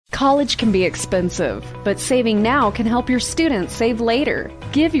College can be expensive, but saving now can help your students save later.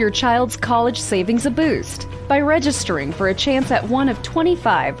 Give your child's college savings a boost by registering for a chance at one of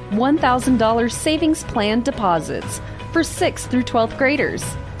 25 $1,000 savings plan deposits for 6th through 12th graders.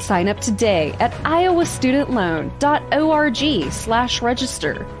 Sign up today at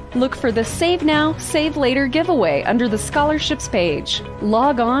iowastudentloan.org/register. Look for the Save Now, Save Later giveaway under the scholarships page.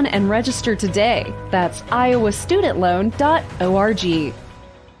 Log on and register today. That's iowastudentloan.org.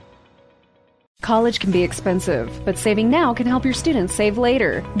 College can be expensive, but saving now can help your students save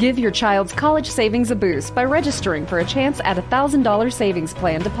later. Give your child's college savings a boost by registering for a chance at a $1,000 savings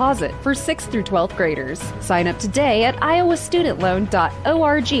plan deposit for 6th through 12th graders. Sign up today at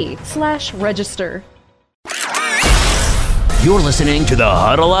iowastudentloan.org/register. You're listening to the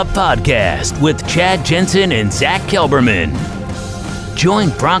Huddle Up Podcast with Chad Jensen and Zach Kelberman.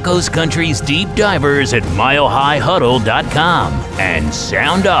 Join Broncos Country's deep divers at milehighhuddle.com and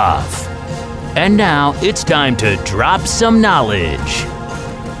sound off. And now it's time to drop some knowledge.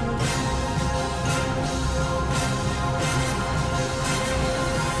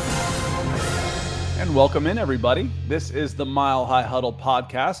 And welcome in, everybody. This is the Mile High Huddle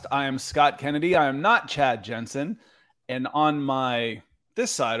podcast. I am Scott Kennedy. I am not Chad Jensen. And on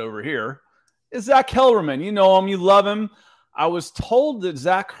this side over here is Zach Kelberman. You know him. You love him. I was told that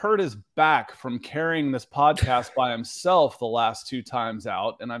Zach hurt his back from carrying this podcast by himself the last 2 times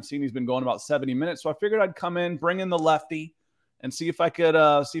out, and I've seen he's been going about 70 minutes. So I figured I'd come in, bring in the lefty, and see if I could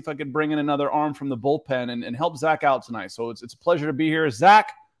bring in another arm from the bullpen and help Zach out tonight. So it's a pleasure to be here,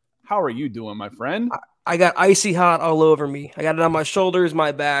 Zach. How are you doing, my friend? I got icy hot all over me. I got it on my shoulders,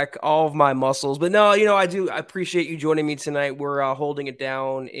 my back, all of my muscles. But no, I appreciate you joining me tonight. We're holding it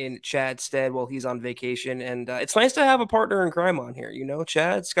down in Chad's stead while he's on vacation. And it's nice to have a partner in crime on here.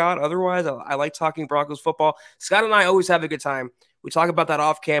 Chad, Scott, otherwise, I like talking Broncos football. Scott and I always have a good time. We talk about that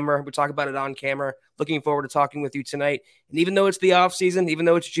off camera. We talk about it on camera. Looking forward to talking with you tonight. And even though it's the off season, even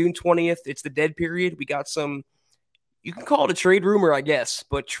though it's June 20th, it's the dead period. We got some... You can call it a trade rumor, I guess,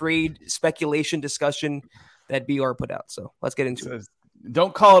 but trade speculation discussion that BR put out. So let's get into it.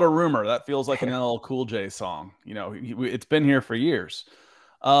 Don't call it a rumor. That feels like an LL Cool J song. It's been here for years.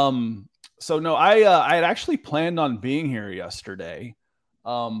 I had actually planned on being here yesterday,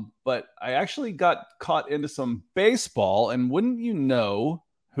 but I actually got caught into some baseball, and wouldn't you know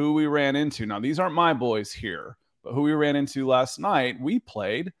who we ran into? Now, these aren't my boys here, but who we ran into last night, we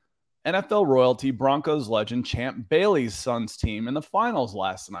played NFL royalty, Broncos legend, Champ Bailey's son's team in the finals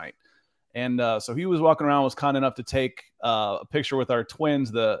last night. And so he was walking around, was kind enough to take a picture with our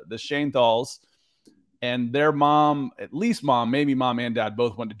twins, the Shainthals, and their mom, at least mom, maybe mom and dad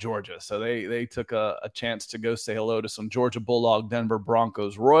both went to Georgia. So they took a chance to go say hello to some Georgia Bulldog Denver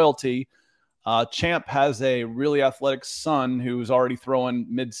Broncos royalty. Champ has a really athletic son who's already throwing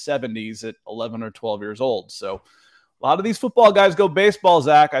mid-70s at 11 or 12 years old. So a lot of these football guys go baseball,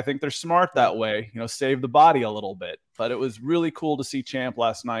 Zach. I think they're smart that way, save the body a little bit. But it was really cool to see Champ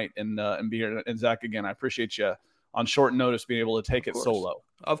last night and be here. And Zach, again, I appreciate you on short notice being able to take it solo.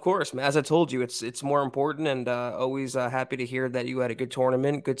 Of course, as I told you, it's more important, and always happy to hear that you had a good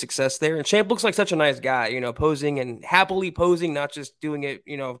tournament, good success there. And Champ looks like such a nice guy, posing and happily posing, not just doing it,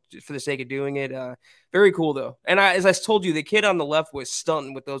 for the sake of doing it. Very cool, though. And as I told you, the kid on the left was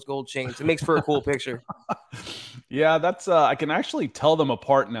stunting with those gold chains. It makes for a cool picture. Yeah, that's I can actually tell them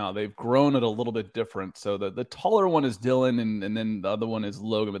apart now. They've grown it a little bit different. So the taller one is Dylan, and then the other one is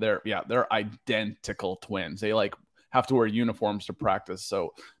Logan. But they're identical twins. They have to wear uniforms to practice.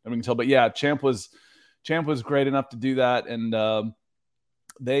 So we can tell. But yeah, Champ was great enough to do that, and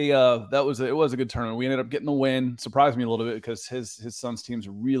it was a good tournament. We ended up getting the win. Surprised me a little bit because his son's team's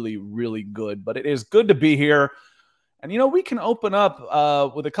really, really good. But it is good to be here. And, we can open up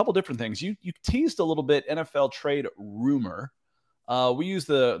with a couple different things. You teased a little bit NFL trade rumor. We use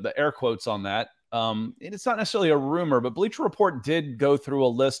the air quotes on that. It's not necessarily a rumor, but Bleacher Report did go through a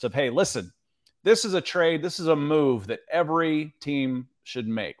list of, hey, listen, this is a trade. This is a move that every team should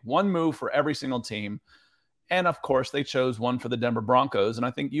make. One move for every single team. And, of course, they chose one for the Denver Broncos. And I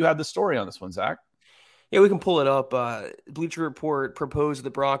think you had the story on this one, Zach. Yeah, we can pull it up. Bleacher Report proposed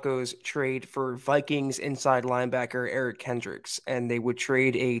the Broncos trade for Vikings inside linebacker Eric Kendricks, and they would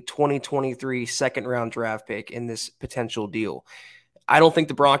trade a 2023 second-round draft pick in this potential deal. I don't think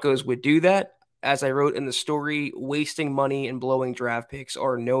the Broncos would do that. As I wrote in the story, wasting money and blowing draft picks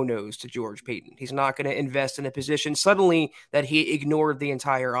are no-nos to George Paton. He's not going to invest in a position suddenly that he ignored the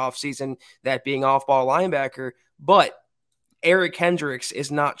entire offseason, that being off-ball linebacker. But Eric Kendricks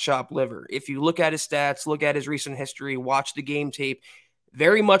is not chopped liver. If you look at his stats, look at his recent history, watch the game tape,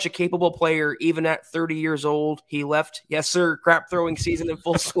 Very much a capable player, even at 30 years old. He left, yes, sir, crap throwing season in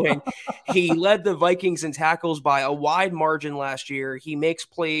full swing. He led the Vikings in tackles by a wide margin last year. He makes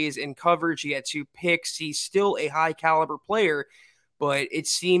plays in coverage. He had 2 picks. He's still a high caliber player, but it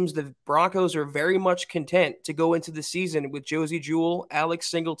seems the Broncos are very much content to go into the season with Josey Jewell, Alex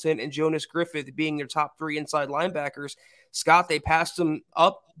Singleton, and Jonas Griffith being their top 3 inside linebackers. Scott, they passed them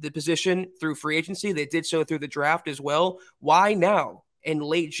up the position through free agency. They did so through the draft as well. Why now, in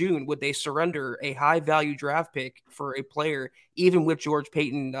late June, would they surrender a high-value draft pick for a player, even with George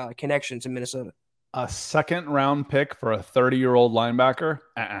Paton connections in Minnesota? A second-round pick for a 30-year-old linebacker?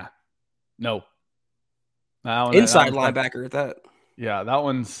 No. Inside linebacker at that. Yeah, that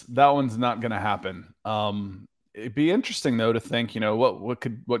one's not going to happen. It'd be interesting though to think, what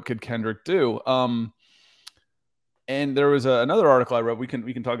could Kendrick do? And there was another article I read. We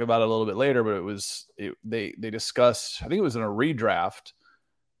can talk about it a little bit later, but they discussed, I think it was in a redraft,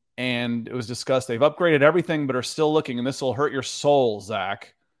 and it was discussed they've upgraded everything, but are still looking, and this will hurt your soul,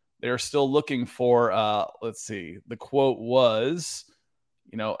 Zach. They are still looking for, let's see, the quote was,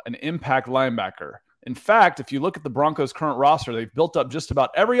 an impact linebacker. In fact, if you look at the Broncos' current roster, they've built up just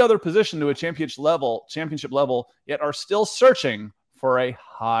about every other position to a championship level, yet are still searching for a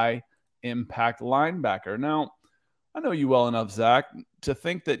high impact linebacker. Now, I know you well enough, Zach, to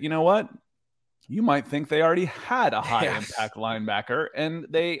think that, you might think they already had a high impact linebacker and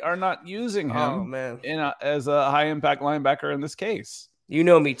they are not using him as a high impact linebacker in this case. You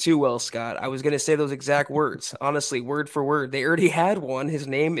know me too well, Scott. I was going to say those exact words, honestly, word for word. They already had one. His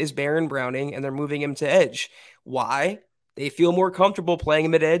name is Baron Browning, and they're moving him to edge. Why? They feel more comfortable playing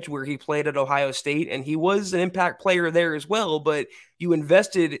him at edge, where he played at Ohio State, and he was an impact player there as well, but you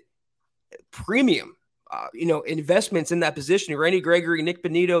invested premium investments in that position. Randy Gregory, Nick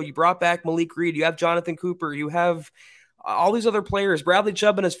Benito, you brought back Malik Reed, you have Jonathan Cooper, you have all these other players, Bradley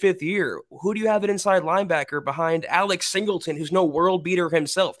Chubb in his 5th year. Who do you have at inside linebacker behind Alex Singleton, who's no world beater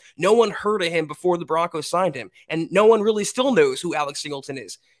himself? No one heard of him before the Broncos signed him, and no one really still knows who Alex Singleton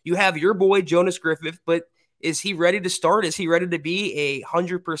is. You have your boy, Jonas Griffith, but is he ready to start? Is he ready to be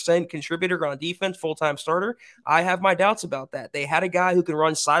 100% contributor on defense, full-time starter? I have my doubts about that. They had a guy who can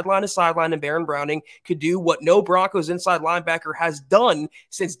run sideline to sideline, and Baron Browning could do what no Broncos inside linebacker has done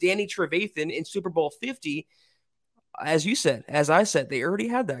since Danny Trevathan in Super Bowl 50. As I said, they already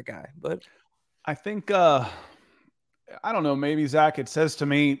had that guy. But I think, I don't know, maybe, Zach, it says to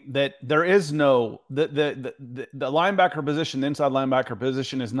me that there is no, the linebacker position, the inside linebacker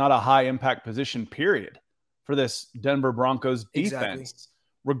position is not a high-impact position, period, for this Denver Broncos defense. Exactly.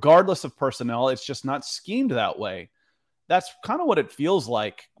 Regardless of personnel, it's just not schemed that way. That's kind of what it feels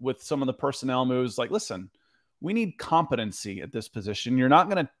like with some of the personnel moves. Like, listen, we need competency at this position. You're not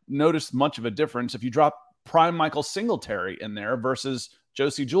going to notice much of a difference if you drop prime Michael Singletary in there versus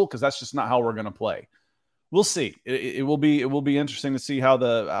Josey Jewell, because that's just not how we're going to play. We'll see. It will be interesting to see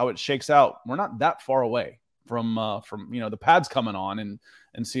how it shakes out. We're not that far away from the pads coming on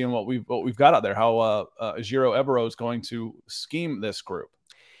and seeing what we've got out there. How Ejiro Evero is going to scheme this group.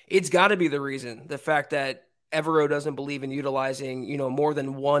 It's got to be the reason, the fact that Evero doesn't believe in utilizing, more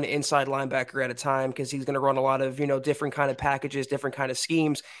than one inside linebacker at a time, because he's going to run a lot of, different kind of packages, different kind of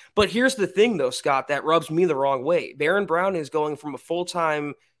schemes. But here's the thing, though, Scott, that rubs me the wrong way. Baron Brown is going from a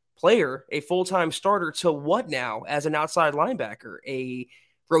full-time player, a full-time starter, to what now as an outside linebacker? A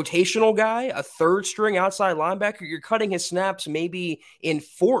rotational guy, a third-string outside linebacker? You're cutting his snaps maybe in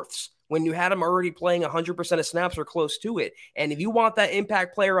fourths when you had him already playing 100% of snaps or close to it. And if you want that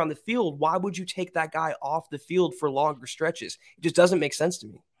impact player on the field, why would you take that guy off the field for longer stretches? It just doesn't make sense to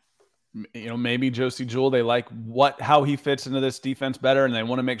me. Maybe Josey Jewell, they like how he fits into this defense better, and they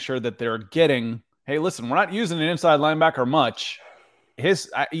want to make sure that they're getting, hey, listen, we're not using an inside linebacker much.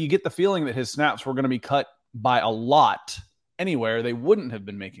 You get the feeling that his snaps were going to be cut by a lot anywhere. They wouldn't have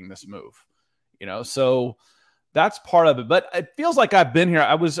been making this move, so that's part of it. But it feels like I've been here.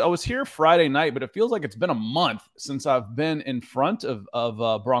 I was here Friday night, but it feels like it's been a month since I've been in front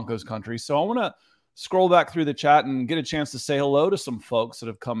of Broncos country. So I want to scroll back through the chat and get a chance to say hello to some folks that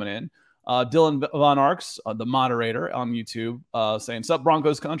have come in. Dylan Von Arks, the moderator on YouTube, saying, "Sup,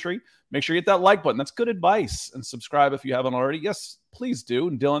 Broncos country? Make sure you hit that like button. That's good advice. And subscribe if you haven't already." Yes, please do.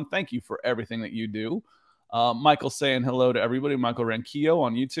 And Dylan, thank you for everything that you do. Michael saying hello to everybody. Michael Ranquillo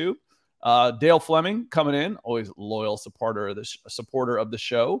on YouTube. Dale Fleming coming in, always loyal supporter of the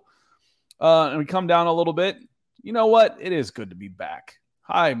show. And we come down a little bit. You know what? It is good to be back.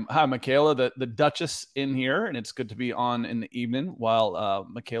 Hi, Michaela, the Duchess in here, and it's good to be on in the evening while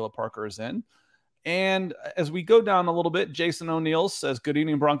Michaela Parker is in. And as we go down a little bit, Jason O'Neill says, good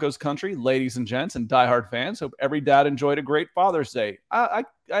evening, Broncos country, ladies and gents and diehard fans. Hope every dad enjoyed a great Father's Day. I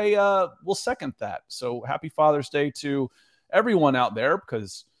will second that. So happy Father's Day to everyone out there,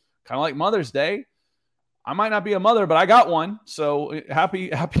 because kind of like Mother's Day, I might not be a mother, but I got one. So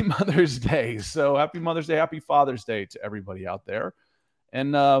happy Mother's Day. So happy Mother's Day, happy Father's Day to everybody out there.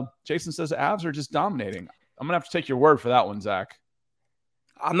 And Jason says the Avs are just dominating. I'm going to have to take your word for that one, Zach.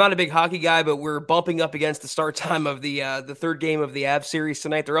 I'm not a big hockey guy, but we're bumping up against the start time of the third game of the Avs series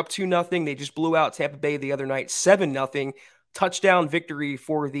tonight. They're up 2-0. They just blew out Tampa Bay the other night, 7-0. Touchdown victory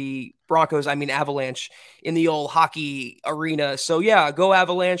for the Broncos, Avalanche, in the old hockey arena. So, yeah, go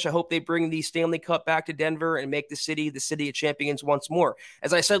Avalanche. I hope they bring the Stanley Cup back to Denver and make the city of champions once more.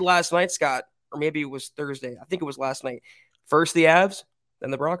 As I said last night, Scott, or maybe it was Thursday. I think it was last night. First the Avs, then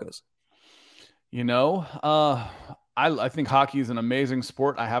the Broncos. I think hockey is an amazing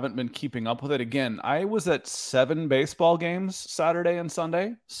sport. I haven't been keeping up with it. Again, I was at 7 baseball games Saturday and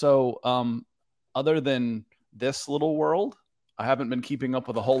Sunday. So other than this little world, I haven't been keeping up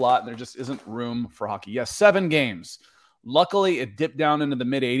with a whole lot. And there just isn't room for hockey. Yes, 7 games. Luckily, it dipped down into the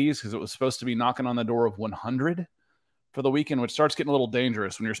mid-80s because it was supposed to be knocking on the door of 100 for the weekend, which starts getting a little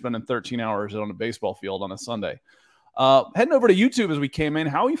dangerous when you're spending 13 hours on a baseball field on a Sunday. Heading over to YouTube as we came in,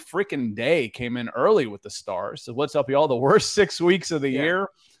 Howie freaking Day came in early with the Stars. So what's up, y'all? The worst 6 weeks of the year?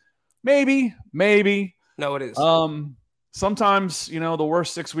 Maybe. No, it is. Sometimes, the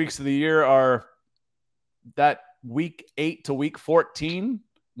worst 6 weeks of the year are that week 8 to week 14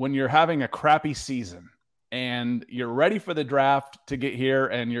 when you're having a crappy season and you're ready for the draft to get here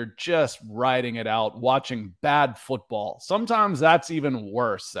and you're just riding it out, watching bad football. Sometimes that's even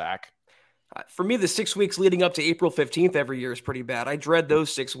worse, Zach. For me, the 6 weeks leading up to April 15th every year is pretty bad. I dread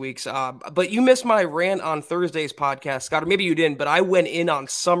those 6 weeks. But you missed my rant on Thursday's podcast, Scott, or maybe you didn't, but I went in on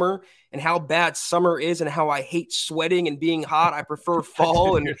summer and how bad summer is and how I hate sweating and being hot. I prefer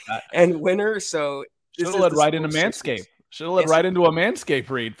fall and winter. So should have led right into Manscaped. Should have led right into a Manscaped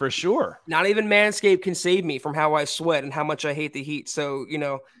read for sure. Not even Manscaped can save me from how I sweat and how much I hate the heat. So,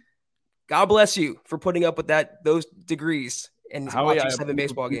 God bless you for putting up with those degrees. And watching 7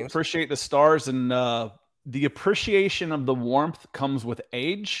 baseball games. Appreciate the Stars, and the appreciation of the warmth comes with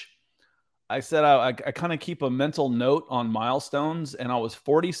age. I said I kind of keep a mental note on milestones, and I was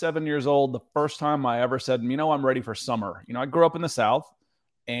 47 years old the first time I ever said, I'm ready for summer. I grew up in the South,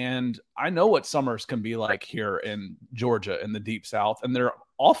 and I know what summers can be like here in Georgia in the deep South, and they're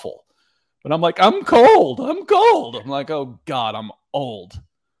awful. But I'm like, I'm cold. I'm like, oh God, I'm old.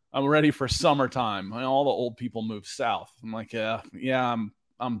 I'm ready for summertime. All the old people move south. I'm like, yeah,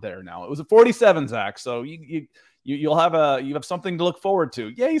 I'm there now. It was a 47, Zach. So you have something to look forward to.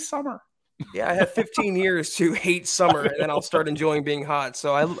 Yay, summer. Yeah, I have 15 years to hate summer, and then I'll start enjoying being hot.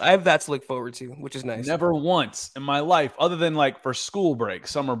 So I have that to look forward to, which is nice. Never once in my life, other than like for school break,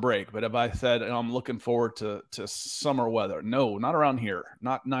 summer break. But if I said I'm looking forward to summer weather, no, not around here.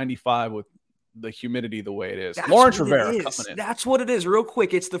 Not 95 with the humidity the way it is. Lawrence Rivera coming in. That's what it is. Real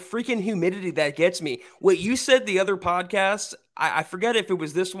quick, it's the freaking humidity that gets me. What you said the other podcast, I forget if it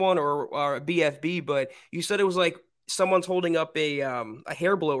was this one or BFB, but you said it was like someone's holding up a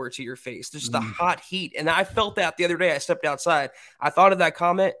hair blower to your face. Just the hot heat. And I felt that the other day. I stepped outside. I thought of that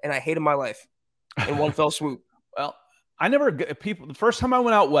comment, and I hated my life in one fell swoop. Well, I never people. The first time I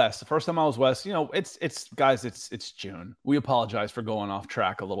went out west, it's guys, it's June. We apologize for going off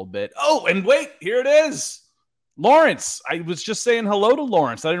track a little bit. Oh, and wait, here it is. Lawrence. I was just saying hello to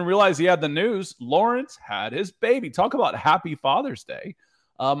Lawrence. I didn't realize he had the news. Lawrence had his baby. Talk about happy Father's Day.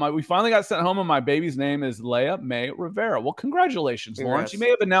 We finally got sent home, and my baby's name is Leia May Rivera. Well, congratulations, Lawrence. You may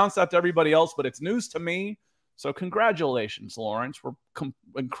have announced that to everybody else, but it's news to me. So congratulations, Lawrence. We're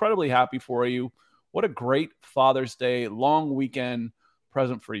incredibly happy for you. What a great Father's Day, long weekend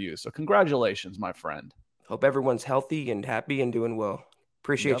present for you. So congratulations, my friend. Hope everyone's healthy and happy and doing well.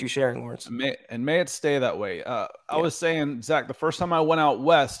 Appreciate you sharing, Lawrence. May it stay that way. I was saying, Zach, the first time I went out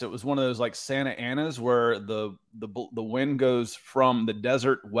west, it was one of those like Santa Anas where the wind goes from the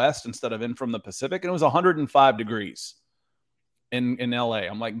desert west instead of in from the Pacific. And it was 105 degrees in LA.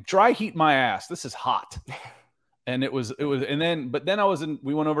 I'm like, dry heat my ass. This is hot. And we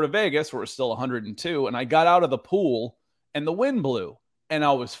went over to Vegas where it was still 102, and I got out of the pool and the wind blew and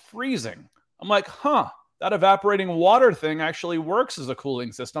I was freezing. I'm like, that evaporating water thing actually works as a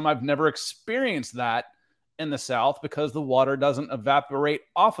cooling system. I've never experienced that in the South because the water doesn't evaporate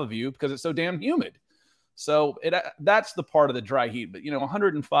off of you because it's so damn humid. So that's the part of the dry heat. But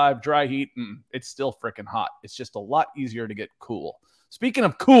 105 dry heat, it's still freaking hot. It's just a lot easier to get cool. Speaking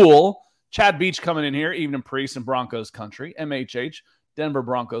of cool, Chad Beach coming in here, Evening Priest in Broncos country, MHH. Denver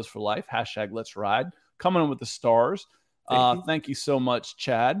Broncos for life. Hashtag let's ride. Coming in with the stars. Thank you so much,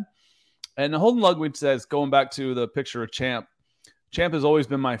 Chad. And Holden Ludwig says, going back to the picture of Champ has always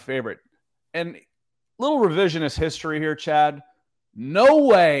been my favorite. And little revisionist history here, Chad. No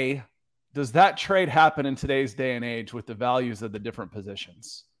way does that trade happen in today's day and age with the values of the different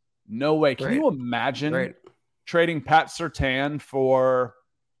positions. No way. Can you imagine trading Pat Surtain for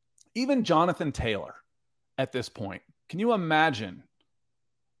even Jonathan Taylor at this point? Can you imagine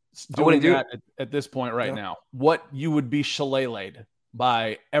doing that at this point right now? What you would be shillelagh'd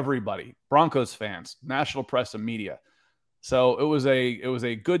by everybody, Broncos fans, national press, and media. So it was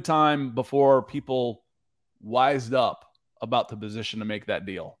a good time before people wised up about the position to make that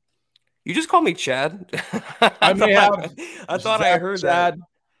deal. You just called me Chad. I may have. I thought I heard Chad. That.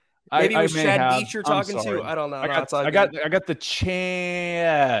 Maybe it was Chad Beach you're talking to. I don't know. I got the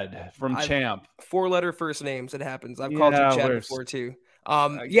Chad from Champ. 4-letter first names. It happens. I've called you Chad before too.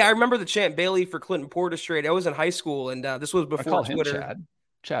 I remember the Champ Bailey for Clinton Portis trade. I was in high school, and this was before Twitter.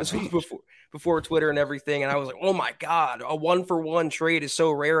 This was before Twitter and everything, and I was like, oh my God, a 1-for-1 trade is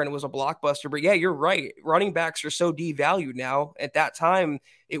so rare, and it was a blockbuster. But yeah, you're right. Running backs are so devalued now. At that time,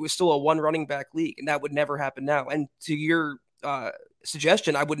 it was still a one running back league, and that would never happen now. And to your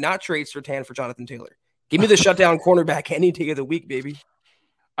suggestion, I would not trade Surtain for Jonathan Taylor. Give me the shutdown cornerback any day of the week, baby.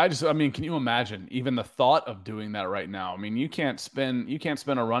 Can you imagine even the thought of doing that right now? I mean, you can't spend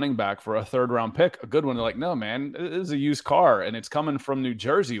a running back for a 3rd-round pick, a good one. They're like, no, man, this is a used car, and it's coming from New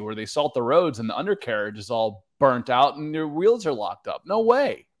Jersey where they salt the roads and the undercarriage is all burnt out and your wheels are locked up. No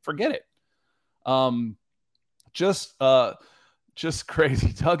way. Forget it. Just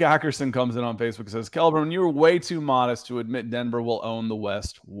crazy. Doug Ackerson comes in on Facebook and says, Kelburn, you were way too modest to admit Denver will own the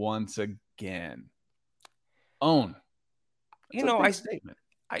West once again. Own. Statement.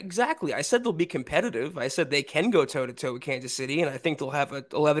 Exactly. I said they'll be competitive. I said they can go toe-to-toe with Kansas City, and I think they'll have a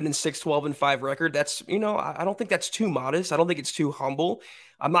 11-6, 12-5 record. That's, I don't think that's too modest. I don't think it's too humble.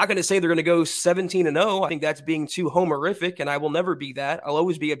 I'm not going to say they're going to go 17-0. I think that's being too homerific, and I will never be that. I'll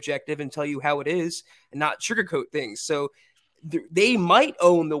always be objective and tell you how it is and not sugarcoat things. So they might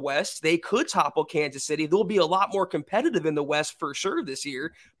own the West. They could topple Kansas City. They'll be a lot more competitive in the West for sure this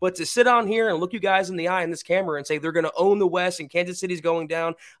year. But to sit on here and look you guys in the eye in this camera and say they're going to own the West and Kansas City's going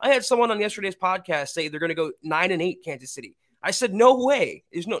down. I had someone on yesterday's podcast say they're going to go 9-8 Kansas City. I said, no way.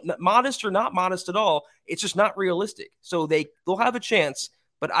 There's no modest or not modest at all. It's just not realistic. So they'll have a chance,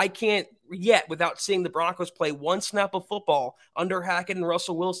 but I can't yet, without seeing the Broncos play one snap of football under Hackett and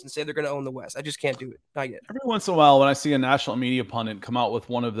Russell Wilson, say they're going to own the West. I just can't do it. Not yet. Every once in a while, when I see a national media pundit come out with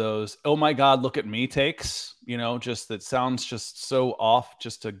one of those, oh my God, look at me takes, just that sounds just so off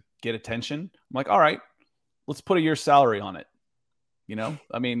just to get attention. I'm like, all right, let's put a year's salary on it.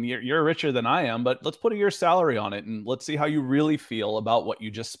 You're richer than I am, but let's put a year's salary on it and let's see how you really feel about what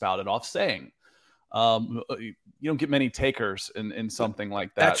you just spouted off saying. You don't get many takers in something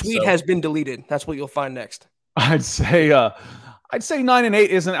like that. That tweet has been deleted. That's what you'll find next. I'd say 9-8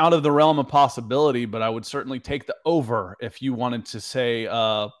 isn't out of the realm of possibility, but I would certainly take the over if you wanted to say,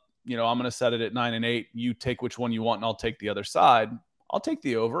 I'm going to set it at 9-8. You take which one you want, and I'll take the other side. I'll take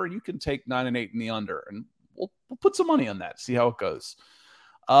the over. You can take 9-8 in the under, and we'll put some money on that. See how it goes.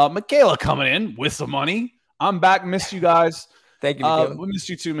 Michaela coming in with some money. I'm back. Missed you guys. Thank you, Michaela. We missed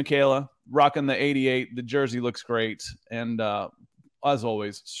you too, Michaela. Rocking the 88. The jersey looks great. And as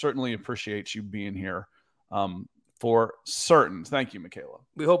always, certainly appreciate you being here for certain. Thank you, Michaela.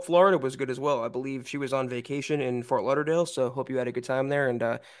 We hope Florida was good as well. I believe she was on vacation in Fort Lauderdale, so hope you had a good time there. And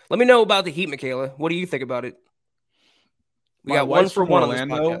let me know about the Heat, Michaela. What do you think about it? We got 1 for 1 on this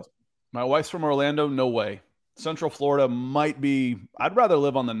podcast. My wife's from Orlando. No way. Central Florida might be – I'd rather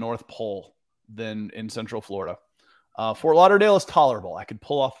live on the North Pole than in Central Florida. Fort Lauderdale is tolerable. I could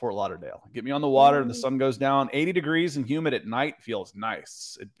pull off Fort Lauderdale. Get me on the water and the sun goes down. 80 degrees and humid at night feels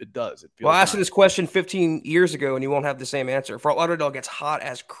nice. It does. It feels I asked you this question 15 years ago and you won't have the same answer. Fort Lauderdale gets hot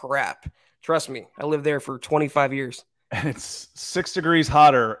as crap. Trust me. I lived there for 25 years. And it's 6 degrees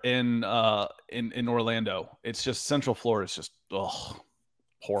hotter in Orlando. It's just Central Florida. It's just horrible.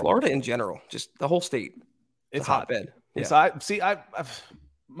 Florida in general, just the whole state. It's a hotbed. Yeah.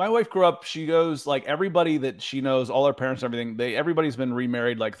 My wife grew up, she goes, like, everybody that she knows, all her parents and everything, everybody's been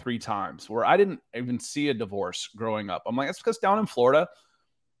remarried like 3 times, where I didn't even see a divorce growing up. I'm like, that's because down in Florida,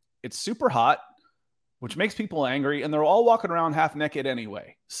 it's super hot, which makes people angry, and they're all walking around half naked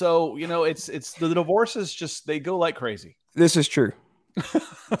anyway. So, it's the divorces just, they go like crazy. This is true.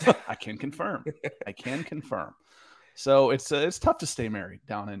 I can confirm. So it's tough to stay married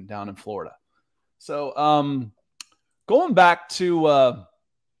down in Florida. So going back to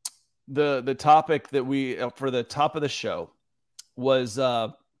the topic that we for the top of the show, was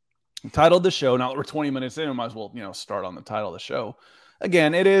titled the show. Now that we're 20 minutes in, we might as well, start on the title of the show.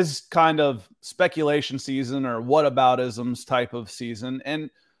 Again, it is kind of speculation season or whataboutisms type of season. And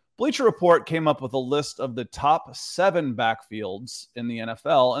Bleacher Report came up with a list of the top 7 backfields in the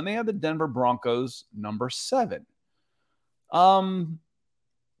NFL, and they had the Denver Broncos number 7.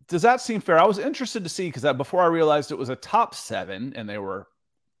 Does that seem fair? I was interested to see, because before I realized it was a top 7 and they were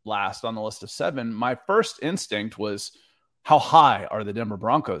last on the list of 7, my first instinct was, how high are the Denver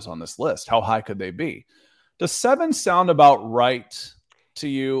Broncos on this list? How high could they be? Does 7 sound about right to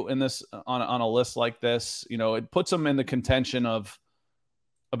you in this on a list like this? It puts them in the contention of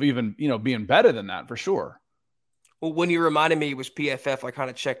even, being better than that for sure. Well, when you reminded me it was PFF, I kind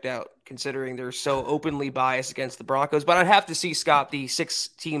of checked out, considering they're so openly biased against the Broncos. But I'd have to see, Scott, the 6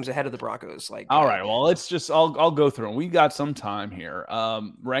 teams ahead of the Broncos. All right, well, I'll go through them. We got some time here.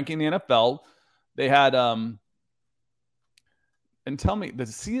 Ranking the NFL, they had and tell me,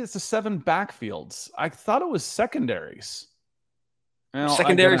 it's the 7 backfields. I thought it was secondaries.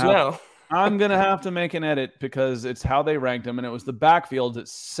 Secondaries now. I'm gonna have to make an edit because it's how they ranked them, and it was the backfields at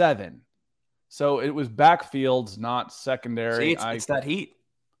 7. So it was backfields, not secondary. See, it's that heat.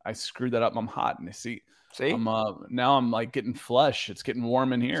 I screwed that up. I'm hot in the seat. See, now I'm like getting flush. It's getting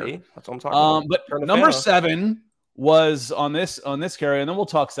warm in here. See, that's what I'm talking about. But number 7 was on this carry, and then we'll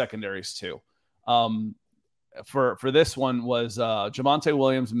talk secondaries too. For this one was Javonte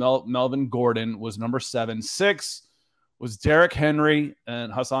Williams, Melvin Gordon was number 7. 6 was Derrick Henry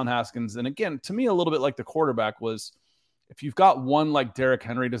and Hassan Haskins. And again, to me, a little bit like the quarterback was, if you've got one like Derrick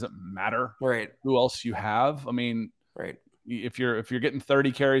Henry, doesn't matter who else you have. I mean, if you're getting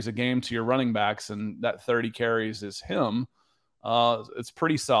 30 carries a game to your running backs, and that 30 carries is him, it's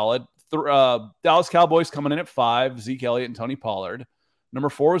pretty solid. Dallas Cowboys coming in at 5, Zeke Elliott and Tony Pollard. Number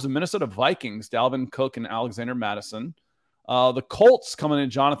 4 is the Minnesota Vikings, Dalvin Cook and Alexander Mattison. The Colts coming in,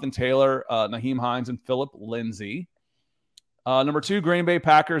 Jonathan Taylor, Nyheim Hines, and Phillip Lindsay. Number 2, Green Bay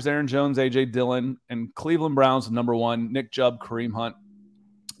Packers, Aaron Jones, A.J. Dillon, and Cleveland Browns, number 1, Nick Chubb, Kareem Hunt,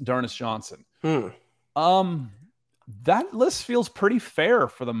 D'Ernest Johnson. That list feels pretty fair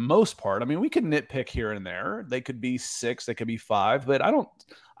for the most part. I mean, we could nitpick here and there. They could be 6, they could be 5, but I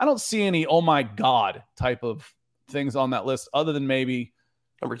don't see any oh my god type of things on that list, other than maybe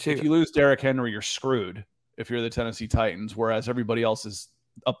number 2. If you lose Derrick Henry, you're screwed if you're the Tennessee Titans, whereas everybody else is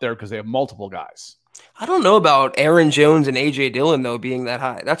up there because they have multiple guys. I don't know about Aaron Jones and A.J. Dillon, though, being that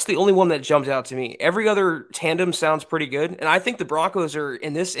high. That's the only one that jumps out to me. Every other tandem sounds pretty good. And I think the Broncos are,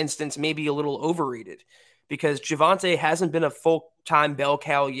 in this instance, maybe a little overrated, because Javonte hasn't been a full-time bell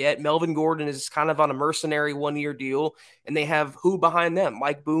cow yet. Melvin Gordon is kind of on a mercenary one-year deal, and they have who behind them?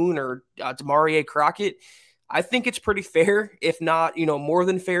 Mike Boone or Demarie Crockett? I think it's pretty fair, if not, more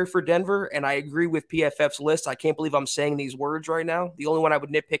than fair for Denver. And I agree with PFF's list. I can't believe I'm saying these words right now. The only one I would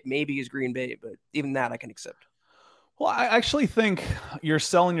nitpick maybe is Green Bay, but even that I can accept. Well, I actually think you're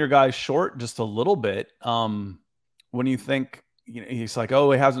selling your guys short just a little bit. When you think, he's like, oh,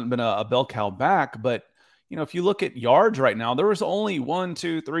 he hasn't been a bell cow back. But, if you look at yards right now, there was only 1,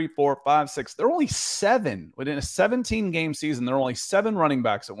 2, 3, 4, 5, 6. There are only 7. Within a 17-game season, there are only 7 running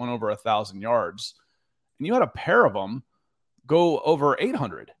backs that went over 1,000 yards. And you had a pair of them go over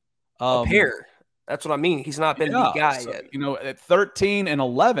 800. A pair. That's what I mean. He's not been the guy yet. At 13 and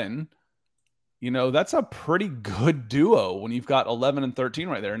 11, that's a pretty good duo when you've got 11 and 13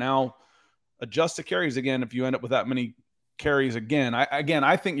 right there. Now, adjust the carries again if you end up with that many carries again.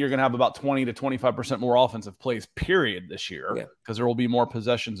 I think you're going to have about 20 to 25% more offensive plays, period, this year, because there will be more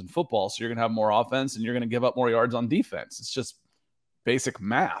possessions in football. So you're going to have more offense, and you're going to give up more yards on defense. It's just basic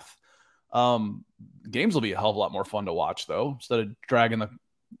math. Games will be a hell of a lot more fun to watch, though, instead of dragging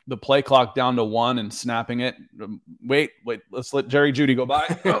the play clock down to 1 and snapping it. Wait, let's let Jerry Jeudy go by.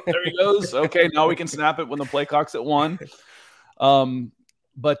 Oh, there he goes. Okay, now we can snap it when the play clock's at 1.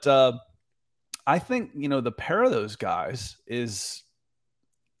 But I think, the pair of those guys is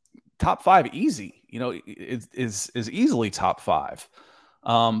top 5 easy. Is easily top 5.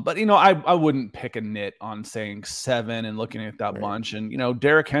 But, I wouldn't pick a nit on saying 7 and looking at that bunch. And,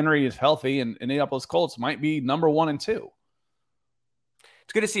 Derrick Henry is healthy, and Indianapolis Colts might be number 1 and 2.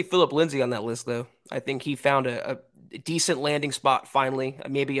 It's good to see Phillip Lindsay on that list, though. I think he found a decent landing spot finally,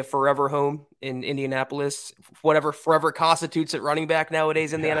 maybe a forever home in Indianapolis, whatever forever constitutes at running back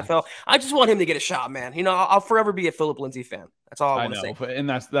nowadays in the NFL. I just want him to get a shot, man. I'll forever be a Phillip Lindsay fan. That's all I want to say. And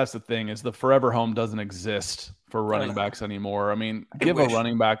that's the thing, is the forever home doesn't exist for running backs anymore. I mean, give a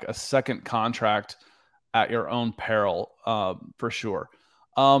running back a second contract at your own peril, for sure.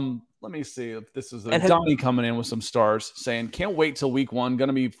 Let me see if this is Donnie coming in with some stars saying, can't wait till week 1. Going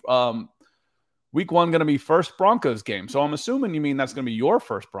to be week 1 going to be first Broncos game. So I'm assuming you mean that's going to be your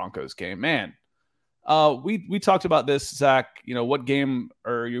first Broncos game, man. We talked about this, Zach. What game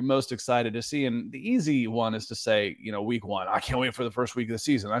are you most excited to see? And the easy one is to say, week 1. I can't wait for the first week of the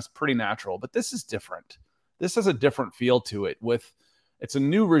season. That's pretty natural. But this is different. This has a different feel to it. It's a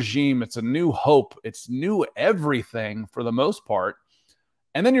new regime. It's a new hope. It's new everything for the most part.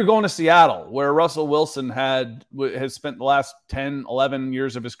 And then you're going to Seattle, where Russell Wilson has spent the last 10, 11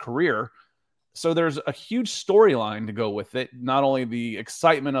 years of his career. So there's a huge storyline to go with it. Not only the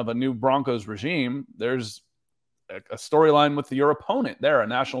excitement of a new Broncos regime, there's a storyline with your opponent there, a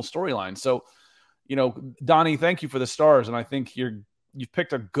national storyline. So, Donnie, thank you for the stars. And I think you've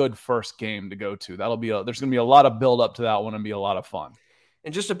picked a good first game to go to. There's going to be a lot of build up to that one and be a lot of fun.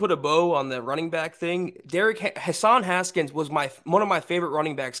 And just to put a bow on the running back thing, Hassan Haskins was one of my favorite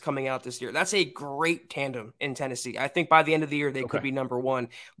running backs coming out this year. That's a great tandem in Tennessee. I think by the end of the year, they could be number 1.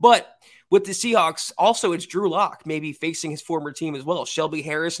 But with the Seahawks, also it's Drew Lock maybe facing his former team as well. Shelby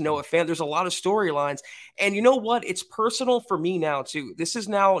Harris, Noah Fant. There's a lot of storylines. And you know what? It's personal for me now, too. This is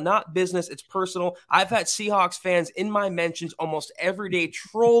now not business. It's personal. I've had Seahawks fans in my mentions almost every day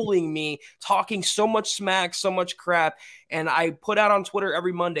trolling me, talking so much smack, so much crap. And I put out on Twitter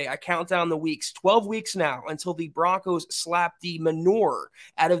every Monday, I count down the weeks, 12 weeks now until the Broncos slap the manure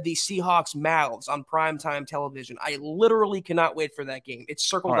out of the Seahawks' mouths on primetime television. I literally cannot wait for that game. It's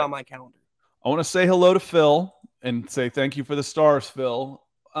circled on my calendar. I want to say hello to Phil and say thank you for the stars, Phil.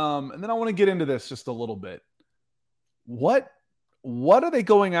 And then I want to get into this just a little bit. What are they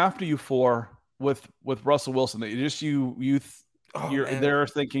going after you for with Russell Wilson? They're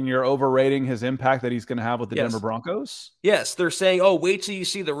thinking you're overrating his impact that he's going to have with the Denver Broncos? Yes, they're saying, wait till you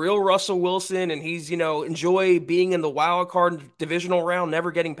see the real Russell Wilson, and he's, enjoy being in the wild card divisional round,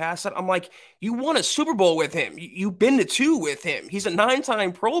 never getting past that. I'm like, you won a Super Bowl with him. You've been to 2 with him. He's a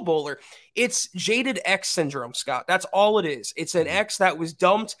 9-time Pro Bowler. It's jaded X syndrome, Scott. That's all it is. It's an X that was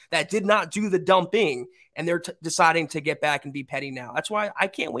dumped, that did not do the dumping, and they're deciding to get back and be petty now. That's why I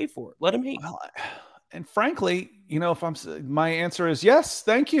can't wait for it. Let him hate. Well, and frankly, my answer is yes,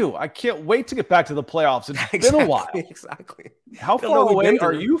 thank you. I can't wait to get back to the playoffs. It's been a while. Exactly. How far away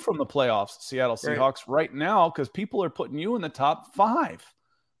are you from the playoffs, Seattle Seahawks, right now? Because people are putting you in the top 5.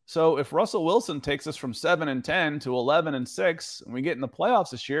 So if Russell Wilson takes us from 7-10 to 11-6, and we get in the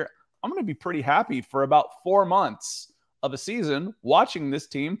playoffs this year, I'm going to be pretty happy for about 4 months of a season watching this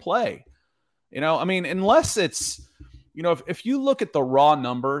team play. Unless it's, if you look at the raw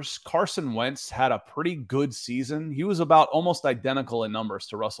numbers, Carson Wentz had a pretty good season. He was about almost identical in numbers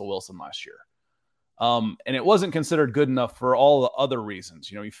to Russell Wilson last year. And it wasn't considered good enough for all the other reasons.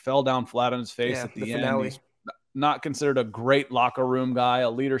 He fell down flat on his face at the end. Finale. He's not considered a great locker room guy, a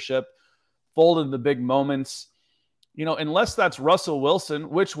leadership, folded in the big moments. Unless that's Russell Wilson,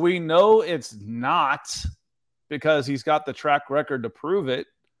 which we know it's not because he's got the track record to prove it,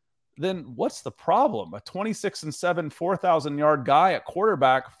 then what's the problem? A 26-7, 4,000-yard guy at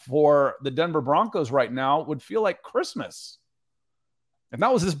quarterback for the Denver Broncos right now would feel like Christmas. And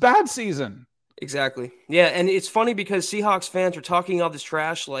that was his bad season. Exactly. Yeah, and it's funny because Seahawks fans are talking all this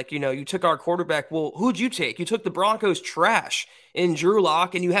trash like, you took our quarterback. Well, who'd you take? You took the Broncos trash in Drew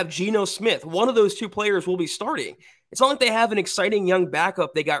Lock, and you have Geno Smith. One of those 2 players will be starting. It's not like they have an exciting young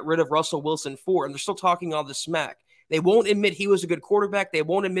backup they got rid of Russell Wilson for, and they're still talking all this smack. They won't admit he was a good quarterback. They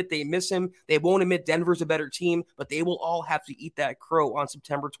won't admit they miss him. They won't admit Denver's a better team, but they will all have to eat that crow on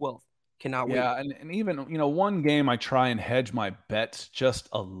September 12th. Cannot wait. Yeah, and even, one game I try and hedge my bets just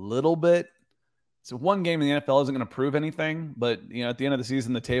a little bit. So one game in the NFL isn't going to prove anything, but, at the end of the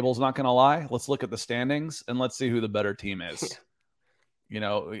season, the table's not going to lie. Let's look at the standings and let's see who the better team is.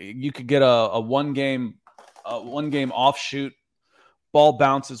 You could get a one-game offshoot, ball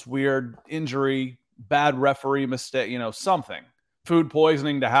bounces weird, injury, bad referee mistake, something, food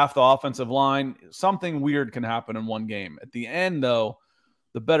poisoning to half the offensive line, something weird can happen in one game. At the end, though,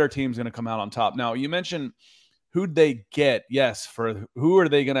 the better team's going to come out on top. Now, you mentioned who'd they get? Yes, for who are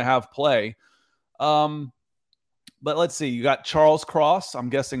they going to have play? But let's see. You got Charles Cross. I'm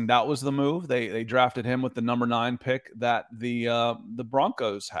guessing that was the move. They drafted him with the number 9 pick that the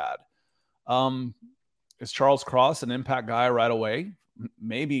Broncos had. Is Charles Cross an impact guy right away?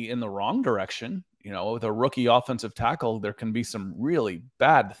 Maybe in the wrong direction. With a rookie offensive tackle, there can be some really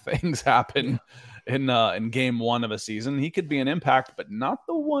bad things happen in game 1 of a season. He could be an impact, but not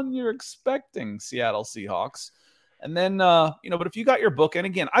the one you're expecting, Seattle Seahawks. And then, but if you got your book, and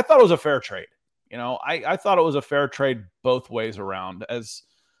again, I thought it was a fair trade. I thought it was a fair trade both ways around. As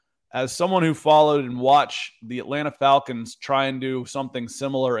someone who followed and watched the Atlanta Falcons try and do something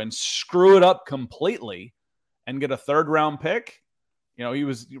similar and screw it up completely and get a 3rd-round pick,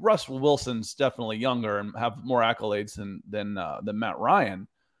 Russell Wilson's definitely younger and have more accolades than Matt Ryan.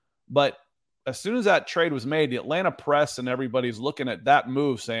 But as soon as that trade was made, the Atlanta press and everybody's looking at that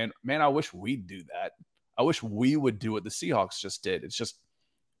move saying, man, I wish we'd do that. I wish we would do what the Seahawks just did. It's just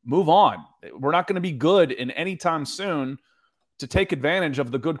move on. We're not going to be good in any time soon to take advantage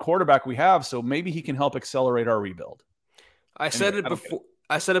of the good quarterback we have. So maybe he can help accelerate our rebuild. I said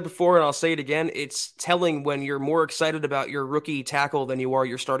it before, and I'll say it again. It's telling when you're more excited about your rookie tackle than you are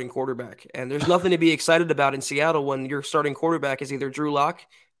your starting quarterback. And there's nothing to be excited about in Seattle when your starting quarterback is either Drew Lock,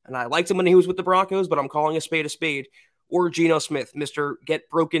 and I liked him when he was with the Broncos, but I'm calling a spade, or Geno Smith, Mr. Get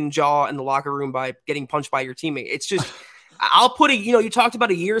broken jaw in the locker room by getting punched by your teammate. It's just, I'll put you talked about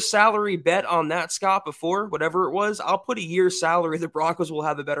a year's salary bet on that, Scott, before, whatever it was. I'll put a year's salary. The Broncos will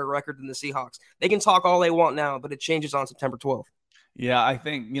have a better record than the Seahawks. They can talk all they want now, but it changes on September 12th. Yeah, I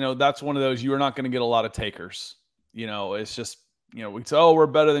think, that's one of those, you are not going to get a lot of takers. It's just, we say, oh, we're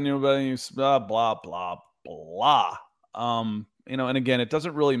better than you, blah, blah, blah, blah. And again, it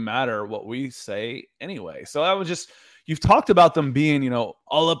doesn't really matter what we say anyway. So I was just, you've talked about them being,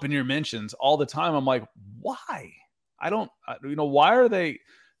 all up in your mentions all the time. I'm like, why? Why are they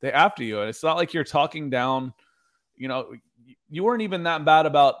after you? And it's not like you're talking down, you weren't even that bad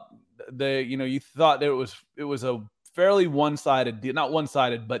about you thought that it was a fairly one-sided deal, not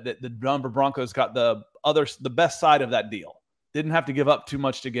one-sided, but the Denver Broncos got the best side of that deal. Didn't have to give up too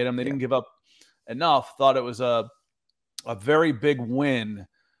much to get him. They didn't give up enough. Thought it was a very big win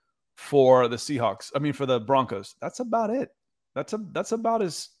for the Seahawks. I mean, for the Broncos. That's about it. That's about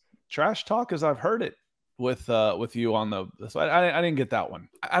as trash talk as I've heard it with you on the. So I didn't get that one.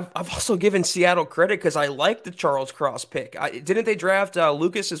 I've also given Seattle credit because I like the Charles Cross pick. Didn't they draft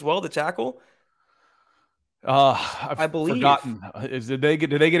Lucas as well, the tackle? I believe. Forgotten. Did they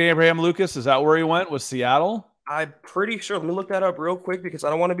get Abraham Lucas? Is that where he went? Was Seattle? I'm pretty sure. Let me look that up real quick because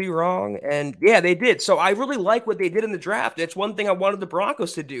I don't want to be wrong. And yeah, they did. So I really like what they did in the draft. That's one thing I wanted the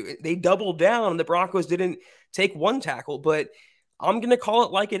Broncos to do. They doubled down and the Broncos didn't take one tackle, but I'm going to call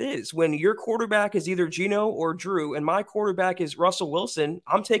it like it is. When your quarterback is either Geno or Drew and my quarterback is Russell Wilson,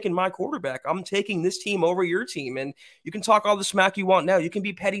 I'm taking my quarterback. I'm taking this team over your team. And you can talk all the smack you want now. You can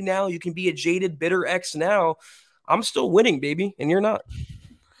be petty now. You can be a jaded, bitter ex now. I'm still winning, baby, and you're not.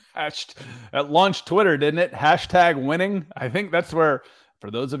 It launched Twitter, didn't it? Hashtag winning. I think that's where, for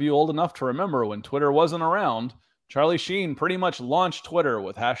those of you old enough to remember when Twitter wasn't around, Charlie Sheen pretty much launched Twitter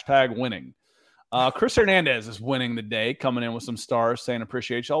with hashtag winning. Chris Hernandez is winning the day, coming in with some stars saying,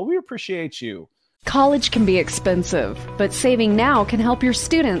 appreciate y'all. We appreciate you. College can be expensive, but saving now can help your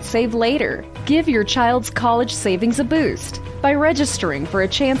students save later. Give your child's college savings a boost by registering for a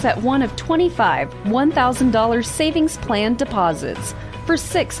chance at one of 25 $1,000 savings plan deposits for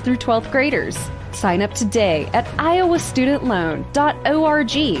 6th through 12th graders. Sign up today at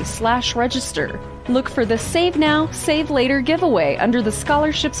iowastudentloan.org/register. Look for the Save Now, Save Later giveaway under the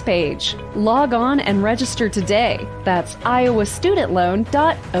scholarships page. Log on and register today. That's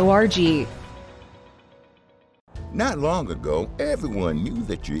iowastudentloan.org. Not long ago, everyone knew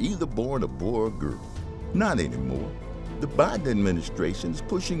that you're either born a boy or a girl. Not anymore. The Biden administration is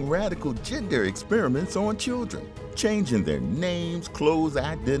pushing radical gender experiments on children, changing their names, clothes,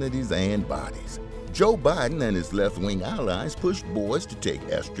 identities, and bodies. Joe Biden and his left-wing allies pushed boys to take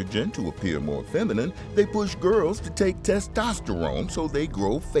estrogen to appear more feminine. They push girls to take testosterone so they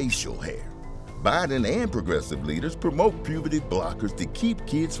grow facial hair. Biden and progressive leaders promote puberty blockers to keep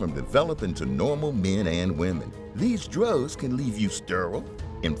kids from developing to normal men and women. These drugs can leave you sterile,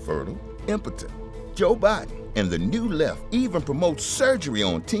 infertile, impotent. Joe Biden and the new left even promotes surgery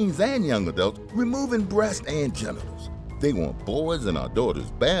on teens and young adults, removing breasts and genitals. They want boys in our daughters'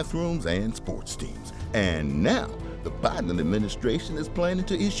 bathrooms and sports teams. And now, the Biden administration is planning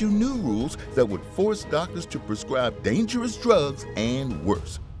to issue new rules that would force doctors to prescribe dangerous drugs and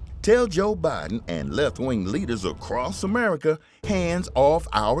worse. Tell Joe Biden and left-wing leaders across America, hands off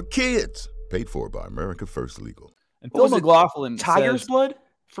our kids. Paid for by America First Legal. And Phil McLaughlin Tiger's blood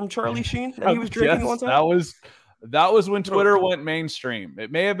from Charlie Sheen that he was drinking one time? That was when Twitter went mainstream.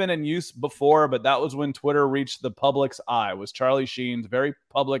 It may have been in use before, but that was when Twitter reached the public's eye, was Charlie Sheen's very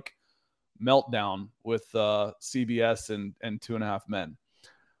public meltdown with CBS and 2.5 Men.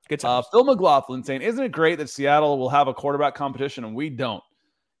 Phil McLaughlin saying, isn't it great that Seattle will have a quarterback competition and we don't?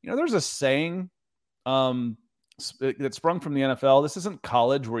 There's a saying that sprung from the NFL. This isn't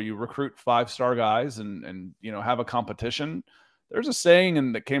college where you recruit 5-star guys and have a competition. There's a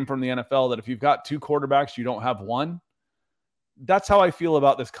saying that came from the NFL that if you've got 2 quarterbacks, you don't have one. That's how I feel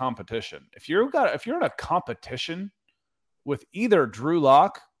about this competition. If you're in a competition with either Drew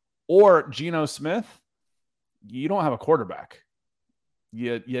Lock or Geno Smith, you don't have a quarterback.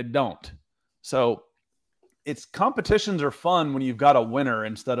 You don't. So competitions are fun when you've got a winner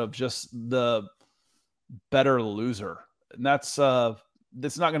instead of just the better loser. And that's not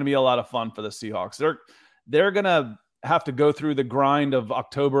going to be a lot of fun for the Seahawks. They're going to have to go through the grind of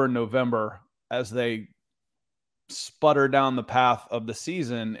October and November as they sputter down the path of the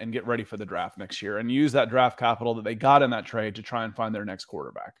season and get ready for the draft next year and use that draft capital that they got in that trade to try and find their next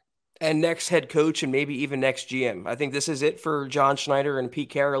quarterback. And next head coach and maybe even next GM. I think this is it for John Schneider and Pete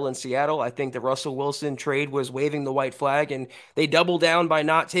Carroll in Seattle. I think the Russell Wilson trade was waving the white flag, and they doubled down by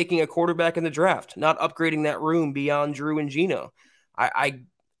not taking a quarterback in the draft, not upgrading that room beyond Drew and Geno. I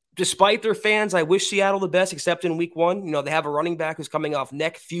despite their fans, I wish Seattle the best, except in week 1. You know, they have a running back who's coming off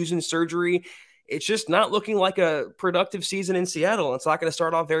neck fusion surgery. It's just not looking like a productive season in Seattle. It's not going to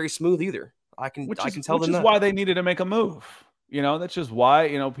start off very smooth either. I can tell them that. Which is why they needed to make a move. You know, that's just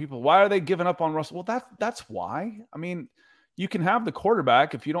why, why are they giving up on Russell? Well, that's why. I mean, you can have the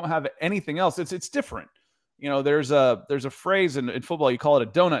quarterback if you don't have anything else. It's different. You know, there's a phrase in football, you call it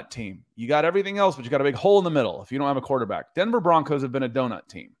a donut team. You got everything else, but you got a big hole in the middle if you don't have a quarterback. Denver Broncos have been a donut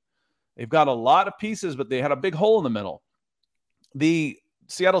team. They've got a lot of pieces, but they had a big hole in the middle. The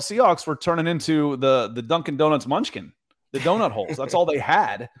Seattle Seahawks were turning into the Dunkin' Donuts munchkin, the donut holes. That's all they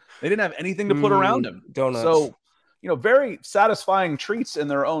had. They didn't have anything to put around them. Donuts. So, very satisfying treats in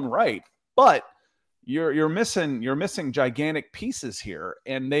their own right, but you're missing gigantic pieces here,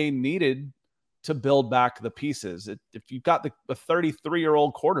 and they needed to build back the pieces. If you've got a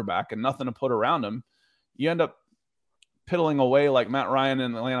 33-year-old quarterback and nothing to put around him, you end up piddling away like Matt Ryan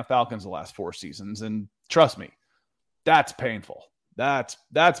and the Atlanta Falcons the last 4 seasons. And trust me, that's painful. That's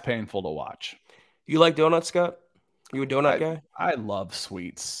painful to watch. You like donuts, Scott? You a donut guy? I love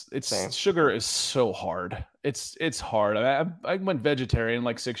sweets. Same. Sugar is so hard. It's hard. I went vegetarian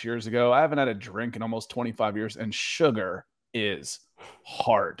like 6 years ago. I haven't had a drink in almost 25 years, and sugar is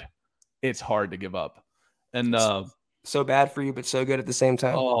hard. It's hard to give up. And so bad for you, but so good at the same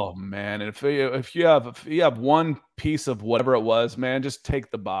time. Oh man! And if you have one piece of whatever it was, man, just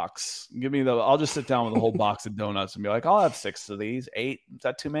take the box. Give me I'll just sit down with a whole box of donuts and be like, I'll have 6 of these. 8? Is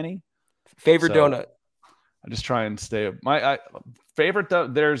that too many? Favorite donut? I just try and stay. My favorite.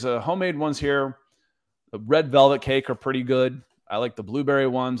 There's homemade ones here. The red velvet cake are pretty good. I like the blueberry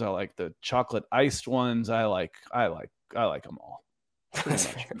ones. I like the chocolate iced ones. I like them all.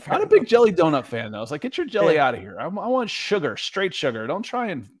 Not a big jelly donut fan though. It's like, get your jelly out of here. I want sugar, straight sugar. Don't try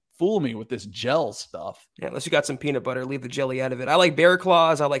and fool me with this gel stuff. Yeah, unless you got some peanut butter, leave the jelly out of it. I like Bear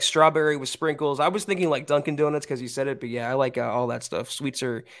Claws. I like strawberry with sprinkles. I was thinking like Dunkin' Donuts because you said it, but yeah, I like all that stuff. Sweets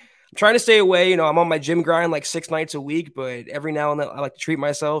are. I'm trying to stay away. I'm on my gym grind like 6 nights a week, but every now and then I like to treat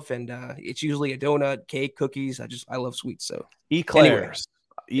myself, and it's usually a donut, cake, cookies. I love sweets. So Eclairs,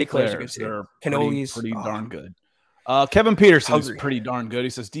 Eclairs are good too. Cannolis, pretty darn good. Kevin Peterson's pretty darn good. He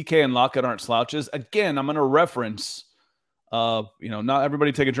says DK and Lockett aren't slouches. Again, I'm going to reference, not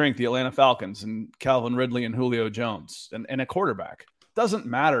everybody take a drink. The Atlanta Falcons and Calvin Ridley and Julio Jones and a quarterback. Doesn't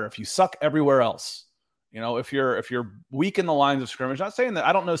matter if you suck everywhere else. If you're weak in the lines of scrimmage. Not saying that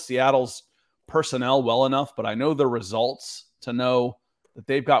I don't know Seattle's personnel well enough, but I know the results to know that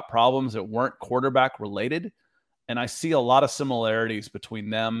they've got problems that weren't quarterback related, and I see a lot of similarities between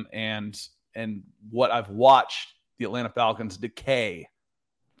them and what I've watched the Atlanta Falcons decay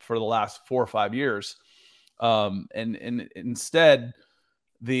for the last 4 or 5 years. And instead,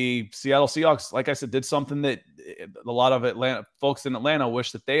 the Seattle Seahawks, like I said, did something that a lot of folks in Atlanta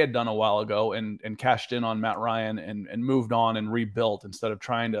wish that they had done a while ago and cashed in on Matt Ryan and moved on and rebuilt instead of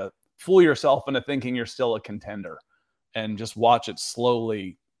trying to fool yourself into thinking you're still a contender and just watch it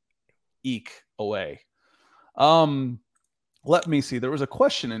slowly eke away. Let me see. There was a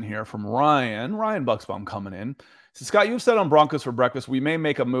question in here from Ryan Bucksbaum coming in. So Scott, you've said on Broncos for Breakfast, we may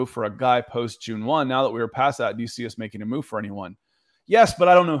make a move for a guy post June 1. Now that we were past that, do you see us making a move for anyone? Yes, but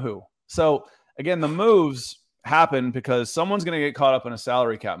I don't know who. So again, the moves happen because someone's going to get caught up in a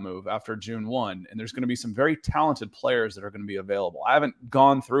salary cap move after June 1. And there's going to be some very talented players that are going to be available. I haven't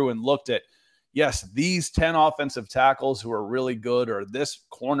gone through and looked at, yes, these 10 offensive tackles who are really good, or this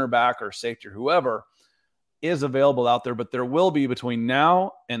cornerback or safety or whoever is available out there, but there will be, between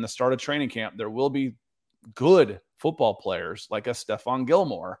now and the start of training camp, there will be good football players like a Stephon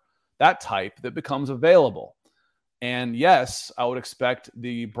Gilmore, that type, that becomes available. And yes, I would expect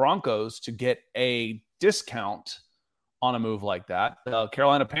the Broncos to get a discount on a move like that.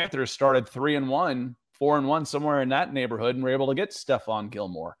 Carolina Panthers started 3-1, 4-1, somewhere in that neighborhood, and were able to get Stephon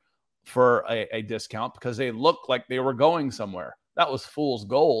Gilmore for a discount because they looked like they were going somewhere. That was fool's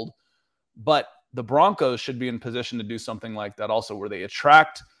gold. But the Broncos should be in position to do something like that also, where they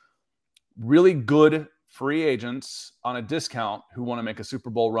attract really good free agents on a discount who want to make a Super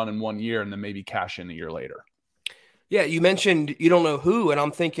Bowl run in 1 year and then maybe cash in a year later. Yeah, you mentioned you don't know who, and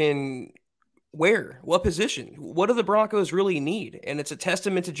I'm thinking where, what position, what do the Broncos really need? And it's a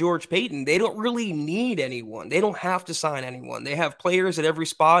testament to George Paton. They don't really need anyone. They don't have to sign anyone. They have players at every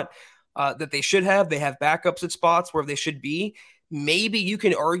spot that they should have. They have backups at spots where they should be. Maybe you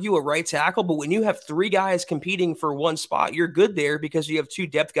can argue a right tackle, but when you have 3 guys competing for one spot, you're good there because you have 2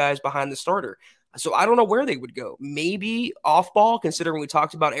 depth guys behind the starter. So I don't know where they would go. Maybe off ball, considering we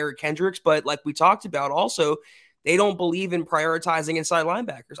talked about Eric Kendricks, but like we talked about also, they don't believe in prioritizing inside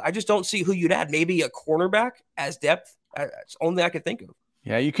linebackers. I just don't see who you'd add. Maybe a cornerback as depth. It's only I could think of.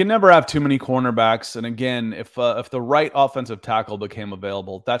 Yeah, you can never have too many cornerbacks. And again, if the right offensive tackle became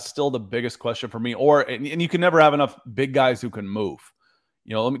available, that's still the biggest question for me. And you can never have enough big guys who can move.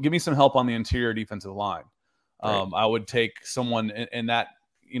 Give me some help on the interior defensive line. Right. I would take someone in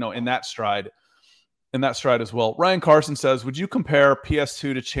that stride as well. Ryan Carson says, would you compare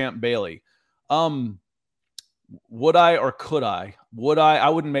PS2 to Champ Bailey? Would I or could I? I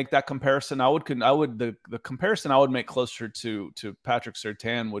wouldn't make that comparison. The comparison I would make closer to Patrick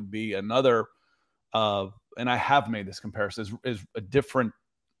Surtain would be another, and I have made this comparison, is a different,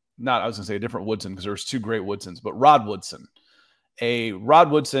 I was going to say a different Woodson because there was 2 great Woodsons, but Rod Woodson.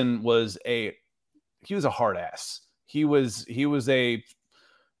 Rod Woodson was a hard ass. He was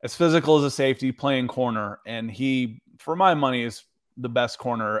as physical as a safety playing corner. And he, for my money, is the best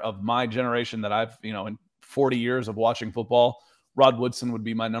corner of my generation that I've, in 40 years of watching football. Rod Woodson would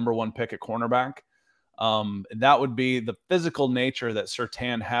be my number 1 pick at cornerback. That would be the physical nature that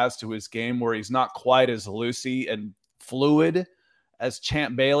Surtain has to his game, where he's not quite as loosey and fluid as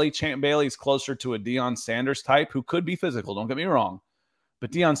Champ Bailey. Champ Bailey is closer to a Deion Sanders type who could be physical, don't get me wrong.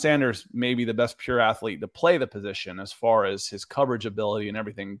 But Deion Sanders may be the best pure athlete to play the position as far as his coverage ability and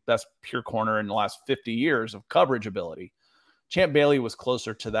everything. Best pure corner in the last 50 years of coverage ability. Champ Bailey was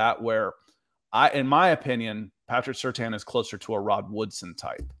closer to that, where in my opinion, Patrick Surtain is closer to a Rod Woodson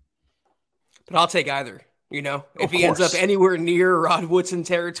type. But I'll take either. If he ends up anywhere near Rod Woodson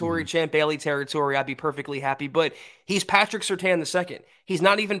territory, Champ Bailey territory, I'd be perfectly happy. But he's Patrick Surtain II. He's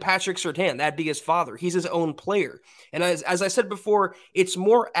not even Patrick Surtain. That'd be his father. He's his own player. And as I said before, it's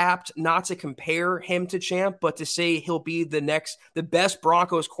more apt not to compare him to Champ, but to say he'll be the best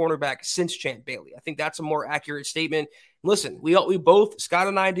Broncos cornerback since Champ Bailey. I think that's a more accurate statement. Listen, we both, Scott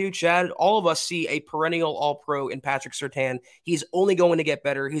and I do, Chad, all of us see a perennial all-pro in Patrick Surtain. He's only going to get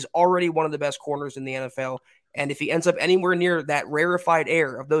better. He's already one of the best corners in the NFL. And if he ends up anywhere near that rarefied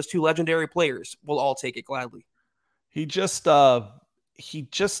air of those 2 legendary players, we'll all take it gladly.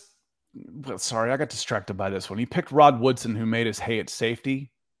 Sorry, I got distracted by this one. He picked Rod Woodson, who made his hay at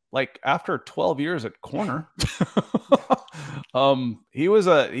safety. Like after 12 years at corner,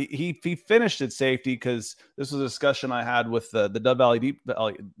 he finished at safety because this was a discussion I had with the Dove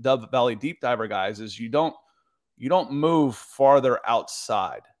Valley Deep Diver guys. Is you don't move farther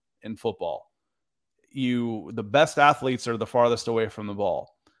outside in football. The best athletes are the farthest away from the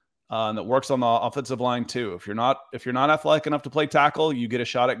ball, and that works on the offensive line too. If you're not athletic enough to play tackle, you get a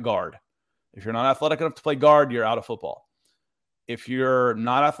shot at guard. If you're not athletic enough to play guard, you're out of football. If you're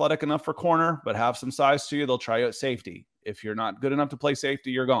not athletic enough for corner, but have some size to you, they'll try you at safety. If you're not good enough to play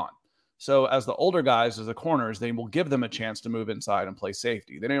safety, you're gone. So as the older guys, as the corners, they will give them a chance to move inside and play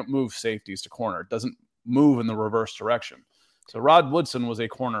safety. They don't move safeties to corner. It doesn't move in the reverse direction. So Rod Woodson was a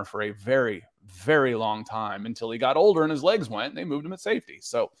corner for a very, very long time until he got older and his legs went and they moved him at safety.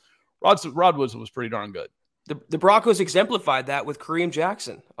 So Rod Woodson was pretty darn good. The Broncos exemplified that with Kareem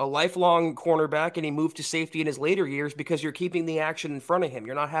Jackson, a lifelong cornerback, and he moved to safety in his later years because you're keeping the action in front of him.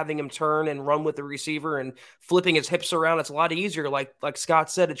 You're not having him turn and run with the receiver and flipping his hips around. It's a lot easier, like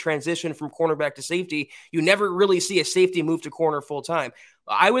Scott said, to transition from cornerback to safety. You never really see a safety move to corner full time.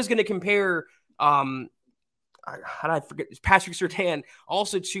 I was going to compare how did I forget? Patrick Surtain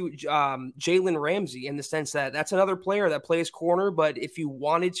also to Jalen Ramsey, in the sense that that's another player that plays corner, but if you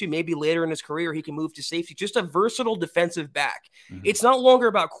wanted to, maybe later in his career, he can move to safety. Just a versatile defensive back. Mm-hmm. It's not longer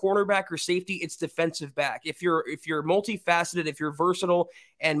about cornerback or safety. It's defensive back. If you're multifaceted, if you're versatile,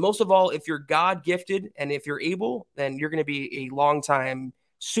 and most of all, if you're God gifted and if you're able, then you're going to be a long-time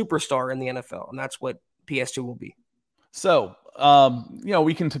superstar in the NFL. And that's what PS2 will be. So,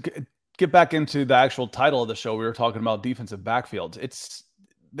 we can get back into the actual title of the show. We were talking about defensive backfields.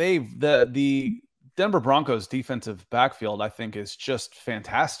 The Denver Broncos defensive backfield, I think, is just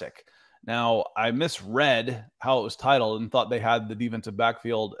fantastic. Now, I misread how it was titled and thought they had the defensive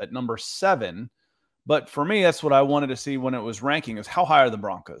backfield at number 7. But for me, that's what I wanted to see when it was ranking, is how high are the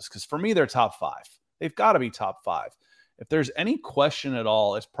Broncos? Because for me, they're top 5. They've got to be top 5. if there's any question at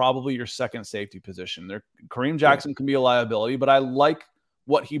all, it's probably your second safety position. Kareem Jackson can be a liability, but I like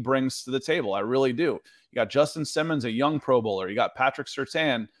what he brings to the table. I really do. You got Justin Simmons, a young Pro Bowler. You got Patrick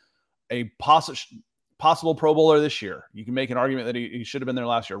Surtain, a possible Pro Bowler this year. You can make an argument that he should have been there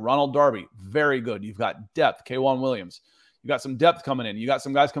last year. Ronald Darby, very good. You've got depth. K'Wan Williams. You got some depth coming in. You got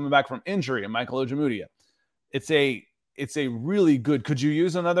some guys coming back from injury, and Michael Ojemudia. It's a really good. Could you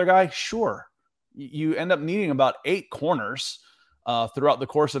use another guy? Sure. You end up needing about 8 corners throughout the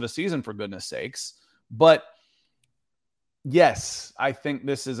course of a season, for goodness sakes. But yes, I think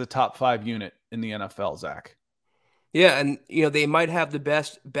this is a top 5 unit in the NFL, Zach. Yeah, and they might have the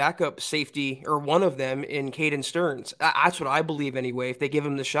best backup safety, or one of them, in Caden Stearns. That's what I believe anyway. If they give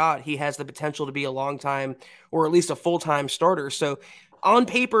him the shot, he has the potential to be a long-time or at least a full-time starter. So on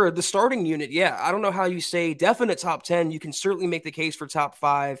paper, the starting unit, yeah, I don't know how you say definite top 10. You can certainly make the case for top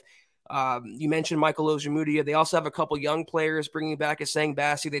 5. You mentioned Michael Ojemudia. They also have a couple young players bringing back Essang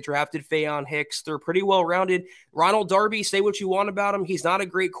Bassey. They drafted Faion Hicks. They're pretty well-rounded. Ronald Darby, say what you want about him. He's not a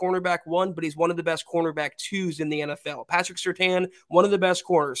great cornerback 1, but he's one of the best cornerback 2s in the NFL. Patrick Surtain, one of the best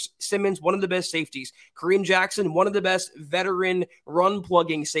corners. Simmons, one of the best safeties. Kareem Jackson, one of the best veteran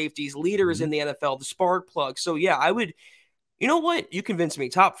run-plugging safeties, leaders in the NFL, the spark plug. So, yeah, I would – you know what? You convinced me.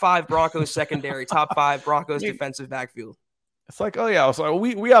 Top 5 Broncos secondary, top 5 Broncos defensive backfield. It's like, oh yeah, so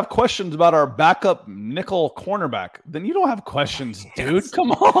we have questions about our backup nickel cornerback. Then you don't have questions, dude. Yes.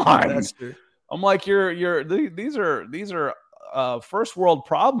 Come on. That's true. I'm like, these are first world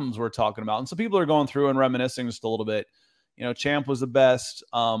problems we're talking about. And so people are going through and reminiscing just a little bit. Champ was the best.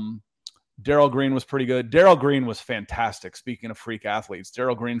 Darrell Green was pretty good. Darrell Green was fantastic. Speaking of freak athletes,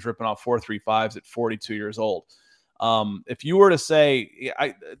 Darrell Green's ripping off 4.35s at 42 years old. If you were to say,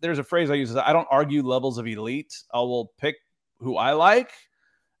 there's a phrase I use, I don't argue levels of elite. I will pick who I like.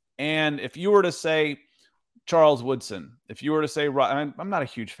 And if you were to say Charles Woodson, if you were to say, I'm not a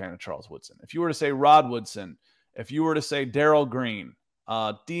huge fan of Charles Woodson. If you were to say Rod Woodson, if you were to say Darrell Green,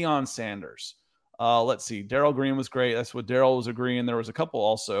 Deion Sanders, let's see, Darrell Green was great. That's what Darrell was agreeing. There was a couple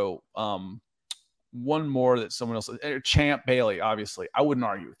also, one more that someone else, Champ Bailey, obviously. I wouldn't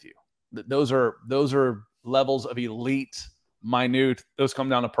argue with you. Those are levels of elite, minute. Those come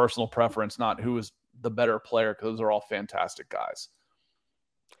down to personal preference, not who is the better player, because those are all fantastic guys.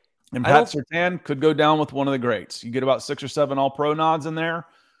 And Pat Surtain could go down with one of the greats. You get about 6 or 7 all-pro nods in there.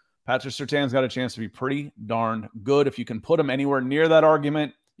 Patrick Surtain's got a chance to be pretty darn good. If you can put him anywhere near that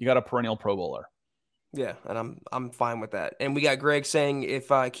argument, you got a perennial Pro Bowler. Yeah, and I'm fine with that. And we got Greg saying, if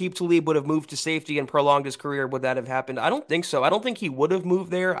Aqib Talib would have moved to safety and prolonged his career, would that have happened? I don't think so. I don't think he would have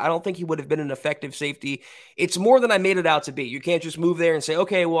moved there. I don't think he would have been an effective safety. It's more than I made it out to be. You can't just move there and say,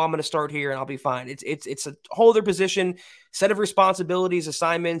 okay, well, I'm going to start here and I'll be fine. It's a whole other position, set of responsibilities,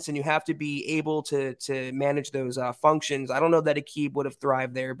 assignments, and you have to be able to manage those functions. I don't know that Aqib would have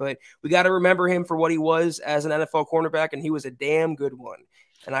thrived there, but we got to remember him for what he was as an NFL cornerback, and he was a damn good one.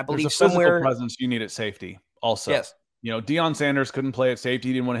 And I believe there's a physical presence you need at safety also. Yes. Deion Sanders couldn't play at safety.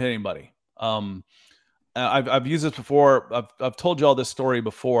 He didn't want to hit anybody. I've used this before. I've told you all this story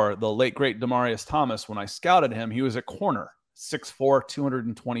before. The late, great Demaryius Thomas, when I scouted him, he was a corner, 6'4",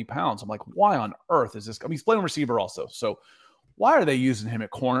 220 pounds. I'm like, why on earth is this? I mean, he's playing receiver also. So why are they using him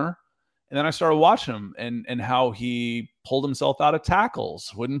at corner? And then I started watching him and how he pulled himself out of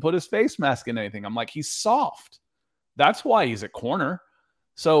tackles, wouldn't put his face mask in anything. I'm like, he's soft. That's why he's at corner.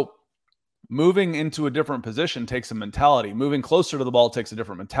 So moving into a different position takes a mentality. Moving closer to the ball takes a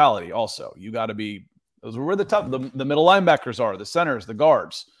different mentality also. You got to be – those are where the middle linebackers are, the centers, the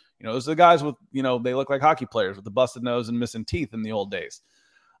guards. Those are the guys with – they look like hockey players with the busted nose and missing teeth in the old days.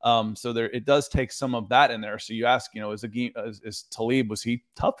 So it does take some of that in there. So you ask, is Talib, was he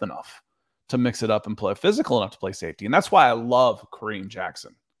tough enough to mix it up and play physical enough to play safety? And that's why I love Kareem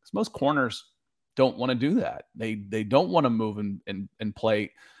Jackson, because most corners – don't want to do that. They don't want to move and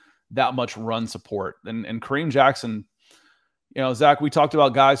play that much run support. And Kareem Jackson, Zach, we talked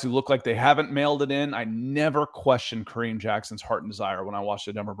about guys who look like they haven't mailed it in. I never questioned Kareem Jackson's heart and desire when I watched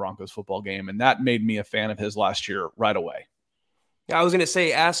the Denver Broncos football game, and that made me a fan of his last year right away. I was going to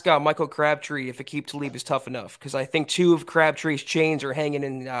say, ask Michael Crabtree if Aqib Talib is tough enough, because I think 2 of Crabtree's chains are hanging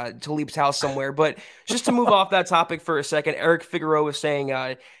in Talib's house somewhere. But just to move off that topic for a second, Eric Figueroa was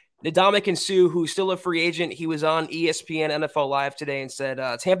saying Ndamukong Suh, who's still a free agent, he was on ESPN NFL Live today and said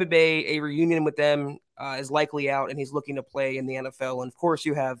Tampa Bay, a reunion with them is likely out, and he's looking to play in the NFL. And, of course,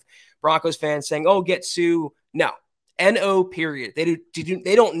 you have Broncos fans saying, oh, get Suh. No, N-O, period.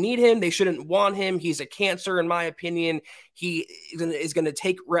 They don't need him. They shouldn't want him. He's a cancer, in my opinion. He is going to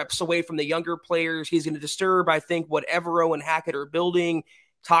take reps away from the younger players. He's going to disturb, I think, what Evero and Hackett are building.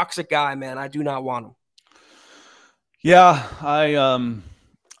 Toxic guy, man. I do not want him. Yeah,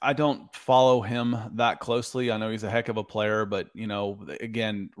 I don't follow him that closely. I know he's a heck of a player, but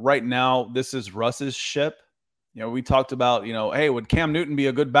again, right now this is Russ's ship. We talked about, hey, would Cam Newton be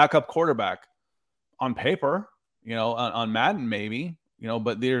a good backup quarterback on paper? On Madden maybe,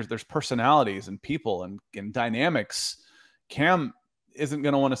 but there's personalities and people and dynamics. Cam isn't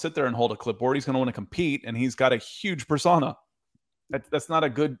going to want to sit there and hold a clipboard. He's going to want to compete, and he's got a huge persona. That's not a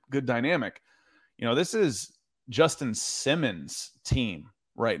good dynamic. This is Justin Simmons' team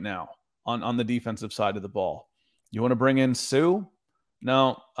right now on the defensive side of the ball. You want to bring in Sue?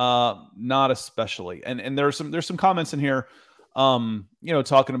 No, not especially. And there's some comments in here,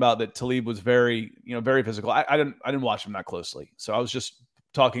 talking about that Talib was very physical. I didn't watch him that closely, so I was just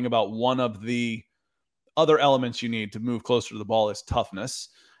talking about one of the other elements you need to move closer to the ball is toughness.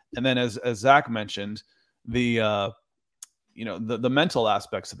 And then as Zach mentioned, the mental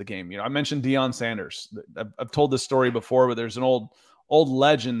aspects of the game. I mentioned Deion Sanders. I've told this story before, but there's an old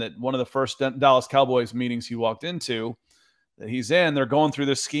legend that one of the first Dallas Cowboys meetings he walked into that he's in, they're going through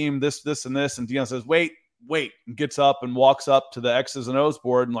this scheme, this, and this. And Deion says, wait, and gets up and walks up to the X's and O's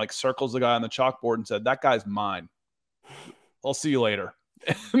board and like circles the guy on the chalkboard and said, that guy's mine. I'll see you later.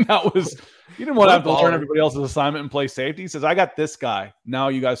 And that was, you didn't want to have to learn everybody else's assignment and play safety. He says, I got this guy. Now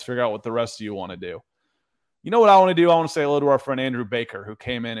you guys figure out what the rest of you want to do. You know what I want to do? I want to say hello to our friend Andrew Baker, who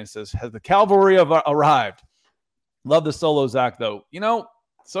came in and says, has the cavalry arrived? Love the solo, Zach, though.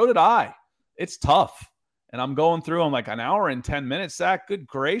 So did I. It's tough. And I'm going through, I'm like an hour and 10 minutes, Zach. Good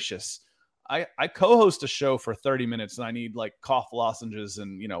gracious. I co-host a show for 30 minutes and I need like cough lozenges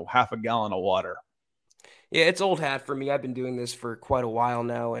and, half a gallon of water. Yeah, it's old hat for me. I've been doing this for quite a while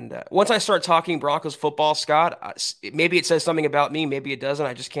now. And once I start talking Broncos football, Scott, maybe it says something about me. Maybe it doesn't.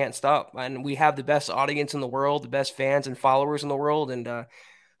 I just can't stop. And we have the best audience in the world, the best fans and followers in the world. And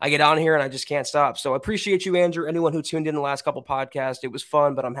I get on here and I just can't stop. So I appreciate you, Andrew. Anyone who tuned in the last couple podcasts, it was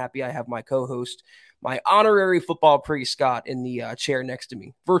fun, but I'm happy I have my co-host, my honorary football priest, Scott, in the chair next to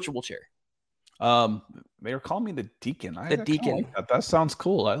me, virtual chair. They were calling me the Deacon. The Deacon. Like that sounds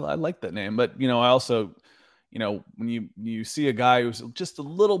cool. I like that name. But, I also, when you see a guy who's just a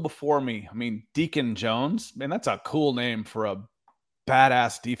little before me, Deacon Jones, man, that's a cool name for a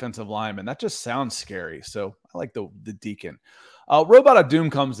badass defensive lineman. That just sounds scary. So I like the Deacon. Robot of Doom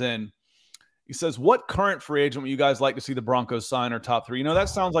comes in. He says, what current free agent would you guys like to see the Broncos sign or top three? That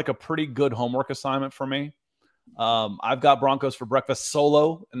sounds like a pretty good homework assignment for me. I've got Broncos for breakfast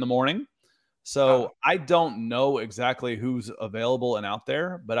solo in the morning. So I don't know exactly who's available and out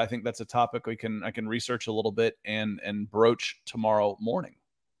there, but I think that's a topic I can research a little bit and broach tomorrow morning.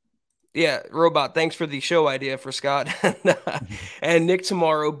 Yeah, Robot, thanks for the show idea for Scott and Nick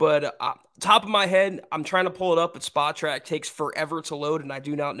tomorrow. But top of my head, I'm trying to pull it up, but Spot Track takes forever to load, and I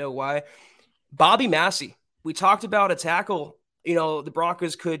do not know why. Bobby Massey. We talked about a tackle. The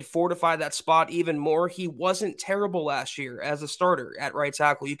Broncos could fortify that spot even more. He wasn't terrible last year as a starter at right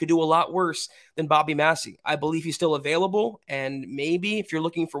tackle. You could do a lot worse than Bobby Massey. I believe he's still available, and maybe if you're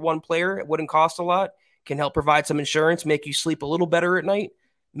looking for one player, it wouldn't cost a lot, can help provide some insurance, make you sleep a little better at night.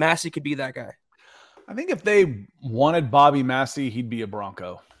 Massey could be that guy. I think if they wanted Bobby Massey, he'd be a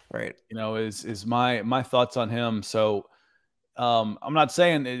Bronco. Right. Is my thoughts on him. So I'm not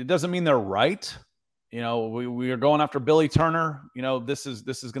saying it doesn't mean they're right. We are going after Billy Turner. This is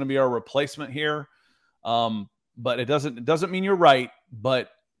going to be our replacement here. But it doesn't mean you're right. But,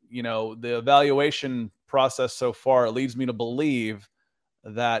 the evaluation process so far leads me to believe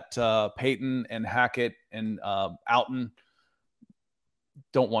that Peyton and Hackett and Alton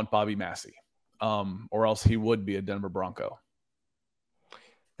don't want Bobby Massey, or else he would be a Denver Bronco.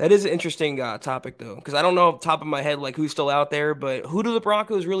 That is an interesting topic, though, because I don't know off the top of my head like who's still out there, but who do the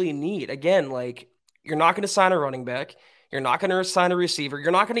Broncos really need? Again, like, you're not going to sign a running back. You're not going to sign a receiver.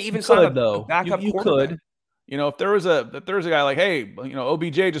 You're not going to even sign a backup quarterback. Could. If there was a guy like, hey,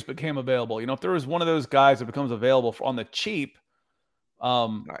 OBJ just became available. If there was one of those guys that becomes available on the cheap,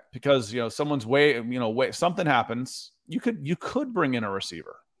 because someone's something happens, you could bring in a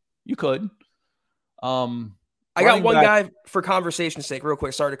receiver. You could. I got one guy for conversation's sake, real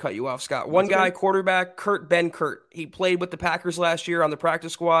quick. Sorry to cut you off, Scott. One guy, quarterback, Ben Kurt. He played with the Packers last year on the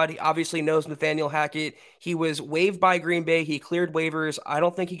practice squad. He obviously knows Nathaniel Hackett. He was waived by Green Bay. He cleared waivers. I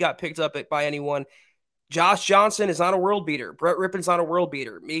don't think he got picked up by anyone. Josh Johnson is not a world beater. Brett Rippon's not a world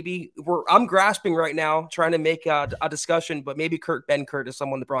beater. Maybe I'm grasping right now, trying to make a discussion, but maybe Ben Kurt is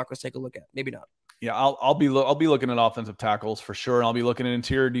someone the Broncos take a look at. Maybe not. Yeah, I'll be looking at offensive tackles for sure, and I'll be looking at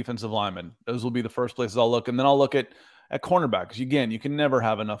interior defensive linemen. Those will be the first places I'll look, and then I'll look at cornerback, because again, you can never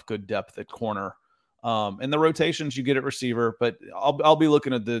have enough good depth at corner. And the rotations you get at receiver, but I'll be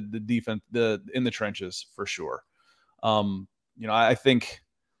looking at the defense in the trenches for sure. I think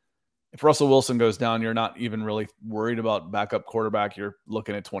if Russell Wilson goes down, you're not even really worried about backup quarterback. You're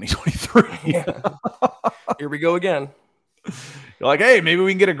looking at 2023. Yeah. Here we go again. You're like, hey, maybe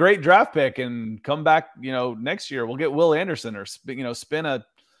we can get a great draft pick and come back, next year. We'll get Will Anderson or, spin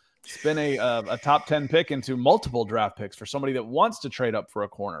a top 10 pick into multiple draft picks for somebody that wants to trade up for a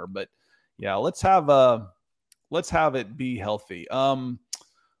corner. But yeah, let's have it be healthy.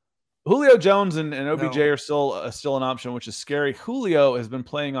 Julio Jones and OBJ are still an option, which is scary. Julio has been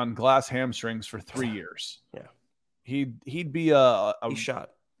playing on glass hamstrings for 3 years. Yeah, he'd be a shot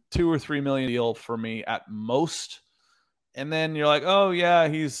 $2 or $3 million deal for me at most. And then you're like, oh yeah,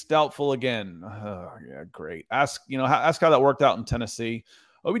 he's doubtful again. Oh, yeah, great. Ask how that worked out in Tennessee.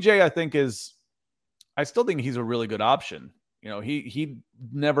 OBJ, I still think he's a really good option. He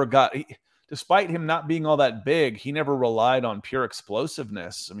never got. Despite him not being all that big, he never relied on pure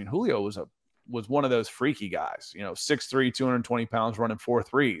explosiveness. I mean, Julio was one of those freaky guys, 6'3", 220 pounds, running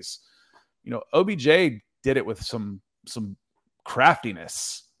 4.3s. OBJ did it with some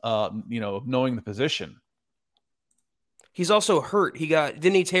craftiness, knowing the position. He's also hurt.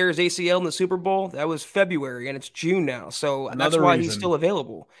 Didn't he tear his ACL in the Super Bowl? That was February, and it's June now. So that's why he's still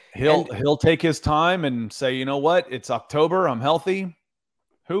available. He'll take his time and say, you know what? It's October. I'm healthy.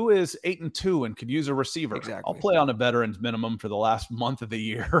 Who is 8-2 and could use a receiver? Exactly. I'll play on a veterans minimum for the last month of the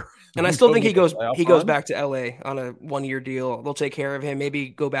year. And I still think he goes back to LA on a 1-year deal. They'll take care of him. Maybe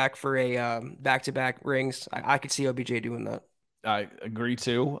go back for a back-to-back rings. I could see OBJ doing that. I agree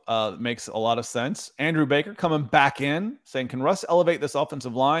too. Makes a lot of sense. Andrew Baker coming back in, saying, can Russ elevate this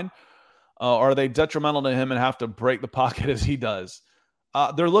offensive line? Or are they detrimental to him and have to break the pocket as he does?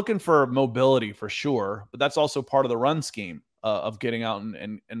 They're looking for mobility for sure, but that's also part of the run scheme of getting out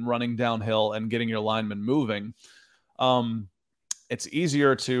and running downhill and getting your linemen moving. It's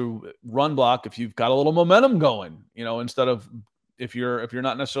easier to run block if you've got a little momentum going, instead of if you're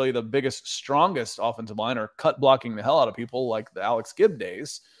not necessarily the biggest, strongest offensive liner, cut blocking the hell out of people like the Alex Gibb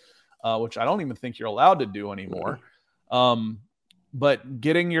days, which I don't even think you're allowed to do anymore. But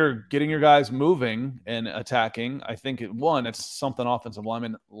getting your guys moving and attacking, I think it's something offensive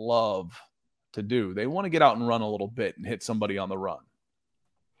linemen love to do. They want to get out and run a little bit and hit somebody on the run.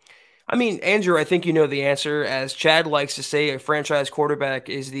 I mean, Andrew, I think you know the answer. As Chad likes to say, a franchise quarterback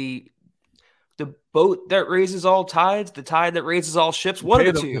is the boat that raises all tides, the tide that raises all ships. One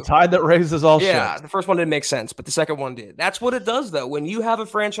of the two. The tide that raises all ships. Yeah, the first one didn't make sense, but the second one did. That's what it does, though. When you have a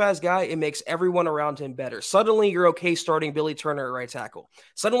franchise guy, it makes everyone around him better. Suddenly, you're okay starting Billy Turner at right tackle.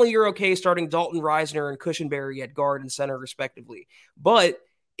 Suddenly, you're okay starting Dalton Reisner and Cushenberry at guard and center, respectively. But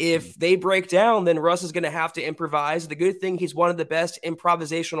if they break down, then Russ is going to have to improvise. The good thing, he's one of the best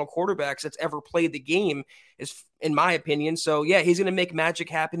improvisational quarterbacks that's ever played the game, is in my opinion. So, yeah, he's going to make magic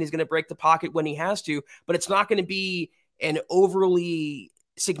happen. He's going to break the pocket when he has to, but it's not going to be an overly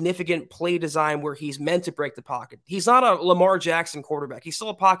significant play design where he's meant to break the pocket. He's not a Lamar Jackson quarterback. He's still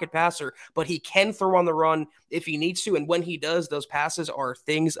a pocket passer, but he can throw on the run if he needs to, and when he does, those passes are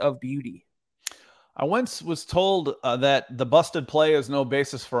things of beauty. I once was told that the busted play is no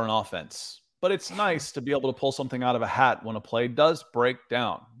basis for an offense, but it's nice to be able to pull something out of a hat when a play does break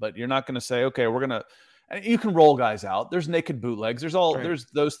down. But you're not going to say, okay, you can roll guys out. There's naked bootlegs. There's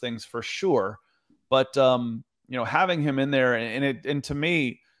those things for sure. But, having him in there and to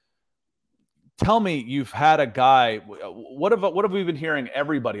me, tell me you've had a guy. What have we been hearing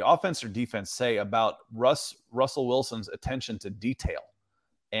everybody, offense or defense, say about Russell Wilson's attention to detail?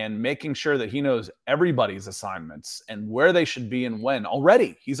 And making sure that he knows everybody's assignments and where they should be and when.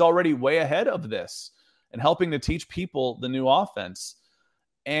 He's already way ahead of this and helping to teach people the new offense.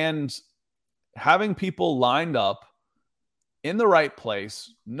 And having people lined up in the right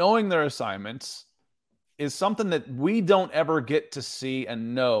place, knowing their assignments, is something that we don't ever get to see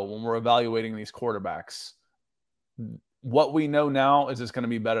and know when we're evaluating these quarterbacks. What we know now is it's going to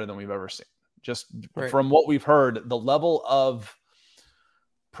be better than we've ever seen. Just from what we've heard, the level of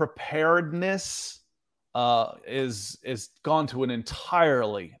preparedness is gone to an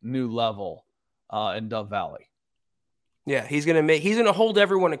entirely new level in Dove Valley. Yeah, he's gonna hold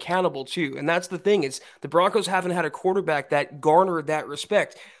everyone accountable too, and that's the thing, is the Broncos haven't had a quarterback that garnered that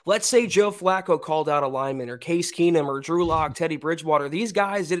respect. Let's say Joe Flacco called out a lineman, or Case Keenum, or Drew Lock, Teddy Bridgewater. These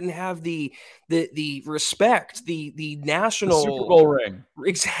guys didn't have the respect, the national Super Bowl ring.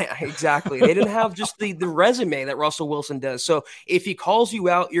 Exactly. They didn't have just the resume that Russell Wilson does. So if he calls you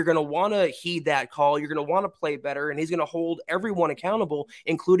out, you're gonna want to heed that call. You're gonna want to play better, and he's gonna hold everyone accountable,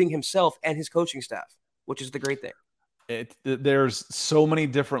 including himself and his coaching staff, which is the great thing. There's so many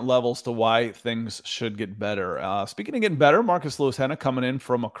different levels to why things should get better. Speaking of getting better, Marcus Lewis Henna coming in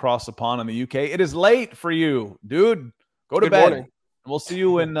from across the pond in the UK. It is late for you, dude. Go to Good bed. morning. We'll see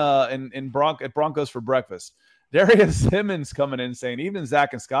you at Broncos for breakfast. Darius Simmons coming in saying, "Evening,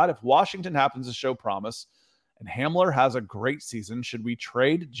 Zach and Scott. If Washington happens to show promise and Hamler has a great season, should we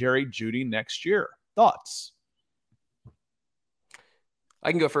trade Jerry Jeudy next year? Thoughts?"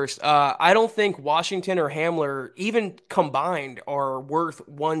 I can go first. I don't think Washington or Hamler, even combined, are worth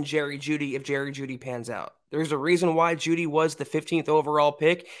one Jerry Jeudy if Jerry Jeudy pans out. There's a reason why Jeudy was the 15th overall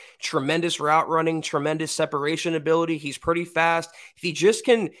pick. Tremendous route running, tremendous separation ability. He's pretty fast. If he just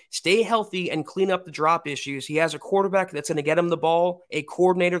can stay healthy and clean up the drop issues, he has a quarterback that's going to get him the ball, a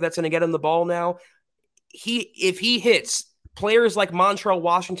coordinator that's going to get him the ball now. If he hits, players like Montrell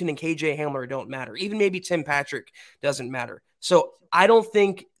Washington and KJ Hamler don't matter. Even maybe Tim Patrick doesn't matter. So I don't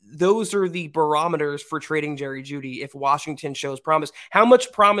think those are the barometers for trading Jerry Jeudy if Washington shows promise. How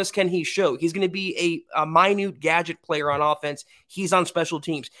much promise can he show? He's going to be a minute gadget player on offense. He's on special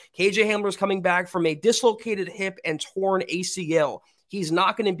teams. KJ Hamler is coming back from a dislocated hip and torn ACL. He's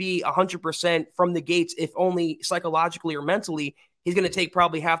not going to be 100% from the gates, if only psychologically or mentally. He's going to take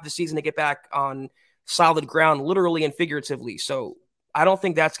probably half the season to get back on solid ground, literally and figuratively. So I don't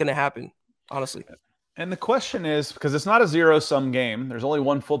think that's going to happen, honestly. And the question is, because it's not a zero-sum game, there's only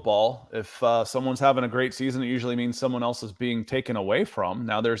one football. If someone's having a great season, it usually means someone else is being taken away from.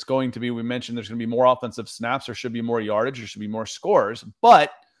 Now, there's going to be, we mentioned there's going to be more offensive snaps, there should be more yardage, there should be more scores.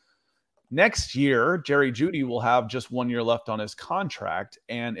 But next year, Jerry Jeudy will have just 1 year left on his contract.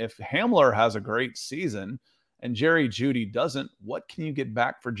 And if Hamler has a great season and Jerry Jeudy doesn't, what can you get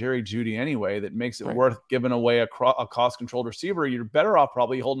back for Jerry Jeudy anyway that makes it worth giving away a cost-controlled receiver? You're better off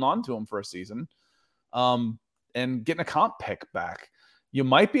probably holding on to him for a season. And getting a comp pick back. You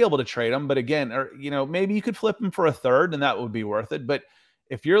might be able to trade him, but again, maybe you could flip him for a third and that would be worth it. But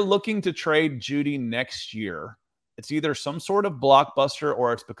if you're looking to trade Jeudy next year, it's either some sort of blockbuster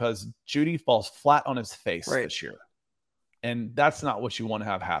or it's because Jeudy falls flat on his face this year. And that's not what you want to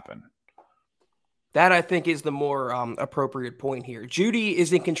have happen. That, I think, is the more appropriate point here. Jeudy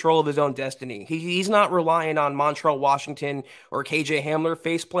is in control of his own destiny. He's not relying on Montrell Washington or KJ Hamler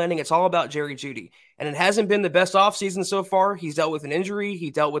face planning. It's all about Jerry Jeudy. And it hasn't been the best offseason so far. He's dealt with an injury.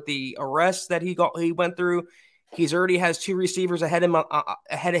 He dealt with the arrests that he went through. He's already has two receivers ahead of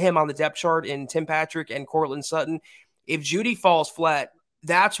him on the depth chart in Tim Patrick and Courtland Sutton. If Jeudy falls flat,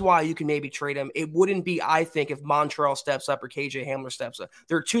 that's why you can maybe trade him. It wouldn't be, I think, if Montrell steps up or KJ Hamler steps up.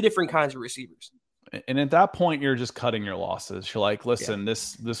 There are two different kinds of receivers. And at that point, you're just cutting your losses. You're like, listen,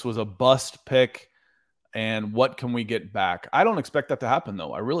 this was a bust pick, and what can we get back? I don't expect that to happen,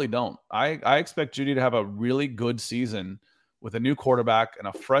 though. I really don't. I expect Jeudy to have a really good season with a new quarterback and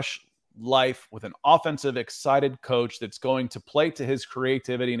a fresh life with an offensive, excited coach that's going to play to his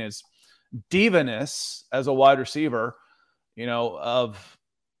creativity and his diva-ness as a wide receiver,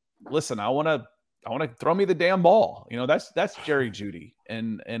 listen, I want to throw me the damn ball. That's Jerry Jeudy.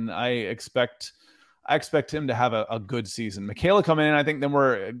 And I expect him to have a good season. Michaela coming in, I think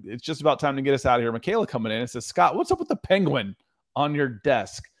it's just about time to get us out of here. Michaela coming in and says, Scott, what's up with the penguin on your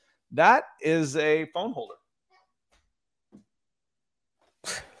desk? That is a phone holder.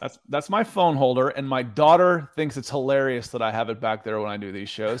 That's my phone holder, and my daughter thinks it's hilarious that I have it back there when I do these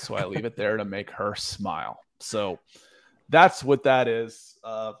shows, so I leave it there to make her smile. So that's what that is.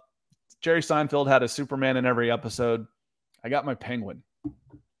 Jerry Seinfeld had a Superman in every episode. I got my penguin.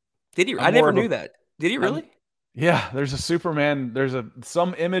 Did he? I never knew that. Did he really? Yeah, there's a Superman. There's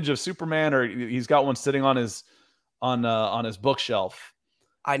some image of Superman, or he's got one sitting on his bookshelf.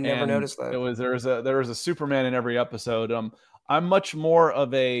 I never noticed that. There was a Superman in every episode. I'm much more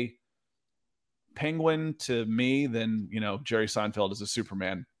of a penguin to me than Jerry Seinfeld is a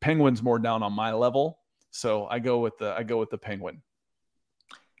Superman. Penguin's more down on my level, so I go with the penguin.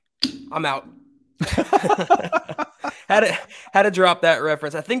 I'm out. Had to drop that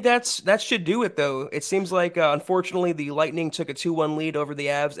reference. I think that should do it, though. It seems like unfortunately the Lightning took a 2-1 lead over the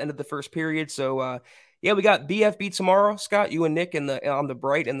Avs end of the first period. So we got BFB tomorrow. Scott, you and Nick on the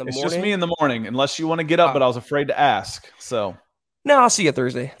Bright in the morning. It's just me in the morning, unless you want to get up, but I was afraid to ask. So no, I'll see you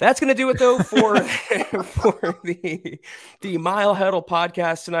Thursday. That's going to do it, though, for the Mile Huddle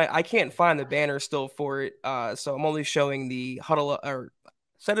podcast tonight. I can't find the banner still for it, so I'm only showing the Huddle. Or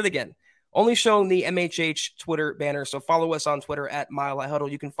said it again. Only showing the MHH Twitter banner. So follow us on Twitter at Mile High Huddle.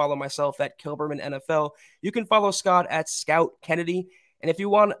 You can follow myself at Kilberman NFL. You can follow Scott at Scout Kennedy. And if you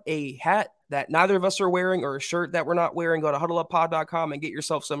want a hat, that neither of us are wearing or a shirt that we're not wearing, go to huddleuppod.com and get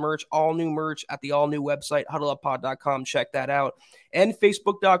yourself some merch. All new merch at the all new website, huddleuppod.com. Check that out. And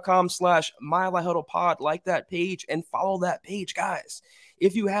facebook.com/milehighhuddlepod. Like that page and follow that page, guys.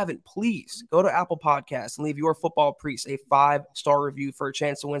 If you haven't, please go to Apple Podcasts and leave your football priest a 5-star review for a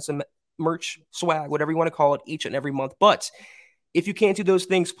chance to win some merch, swag, whatever you want to call it, each and every month. But if you can't do those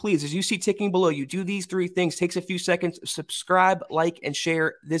things, please, as you see ticking below you, do these 3 things. Takes a few seconds. Subscribe, like, and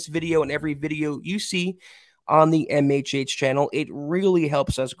share this video and every video you see on the MHH channel. It really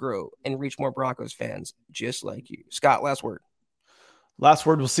helps us grow and reach more Broncos fans just like you. Scott, last word. Last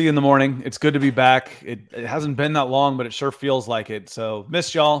word, we'll see you in the morning. It's good to be back. It hasn't been that long, but it sure feels like it. So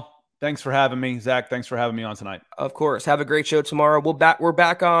missed y'all. Thanks for having me. Zach, thanks for having me on tonight. Of course. Have a great show tomorrow. We're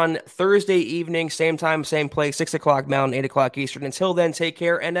back on Thursday evening, same time, same place, 6 o'clock Mountain, 8 o'clock Eastern. Until then, take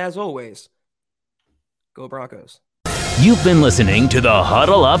care. And as always, go Broncos. You've been listening to the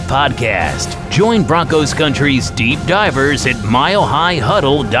Huddle Up Podcast. Join Broncos Country's deep divers at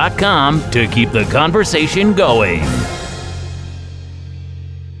milehighhuddle.com to keep the conversation going.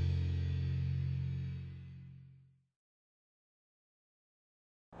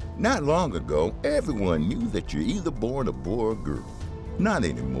 Not long ago, everyone knew that you're either born a boy or girl. Not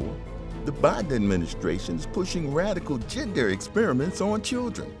anymore. The Biden administration is pushing radical gender experiments on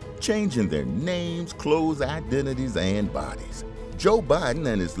children, changing their names, clothes, identities, and bodies. Joe Biden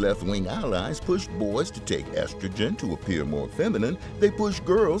and his left-wing allies push boys to take estrogen to appear more feminine. They push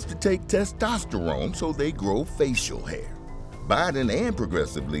girls to take testosterone so they grow facial hair. Biden and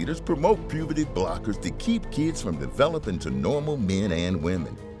progressive leaders promote puberty blockers to keep kids from developing to normal men and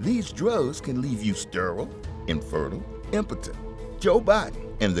women. These drugs can leave you sterile, infertile, impotent. Joe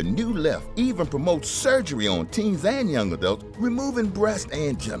Biden and the new left even promote surgery on teens and young adults, removing breasts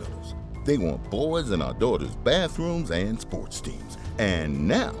and genitals. They want boys in our daughters' bathrooms and sports teams. And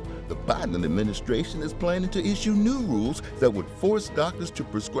now, the Biden administration is planning to issue new rules that would force doctors to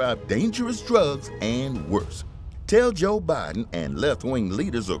prescribe dangerous drugs and worse. Tell Joe Biden and left-wing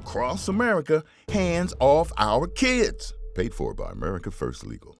leaders across America, hands off our kids. Paid for by America First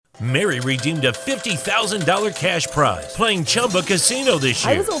Legal. Mary redeemed a $50,000 cash prize playing Chumba Casino this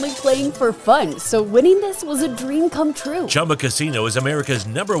year. I was only playing for fun, so winning this was a dream come true. Chumba Casino is America's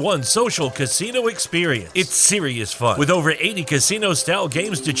 #1 social casino experience. It's serious fun. With over 80 casino-style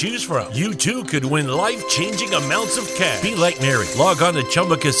games to choose from, you too could win life-changing amounts of cash. Be like Mary. Log on to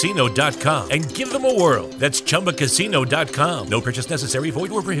ChumbaCasino.com and give them a whirl. That's ChumbaCasino.com. No purchase necessary.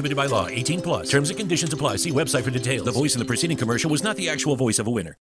 Void where prohibited by law. 18+. Terms and conditions apply. See website for details. The voice in the preceding commercial was not the actual voice of a winner.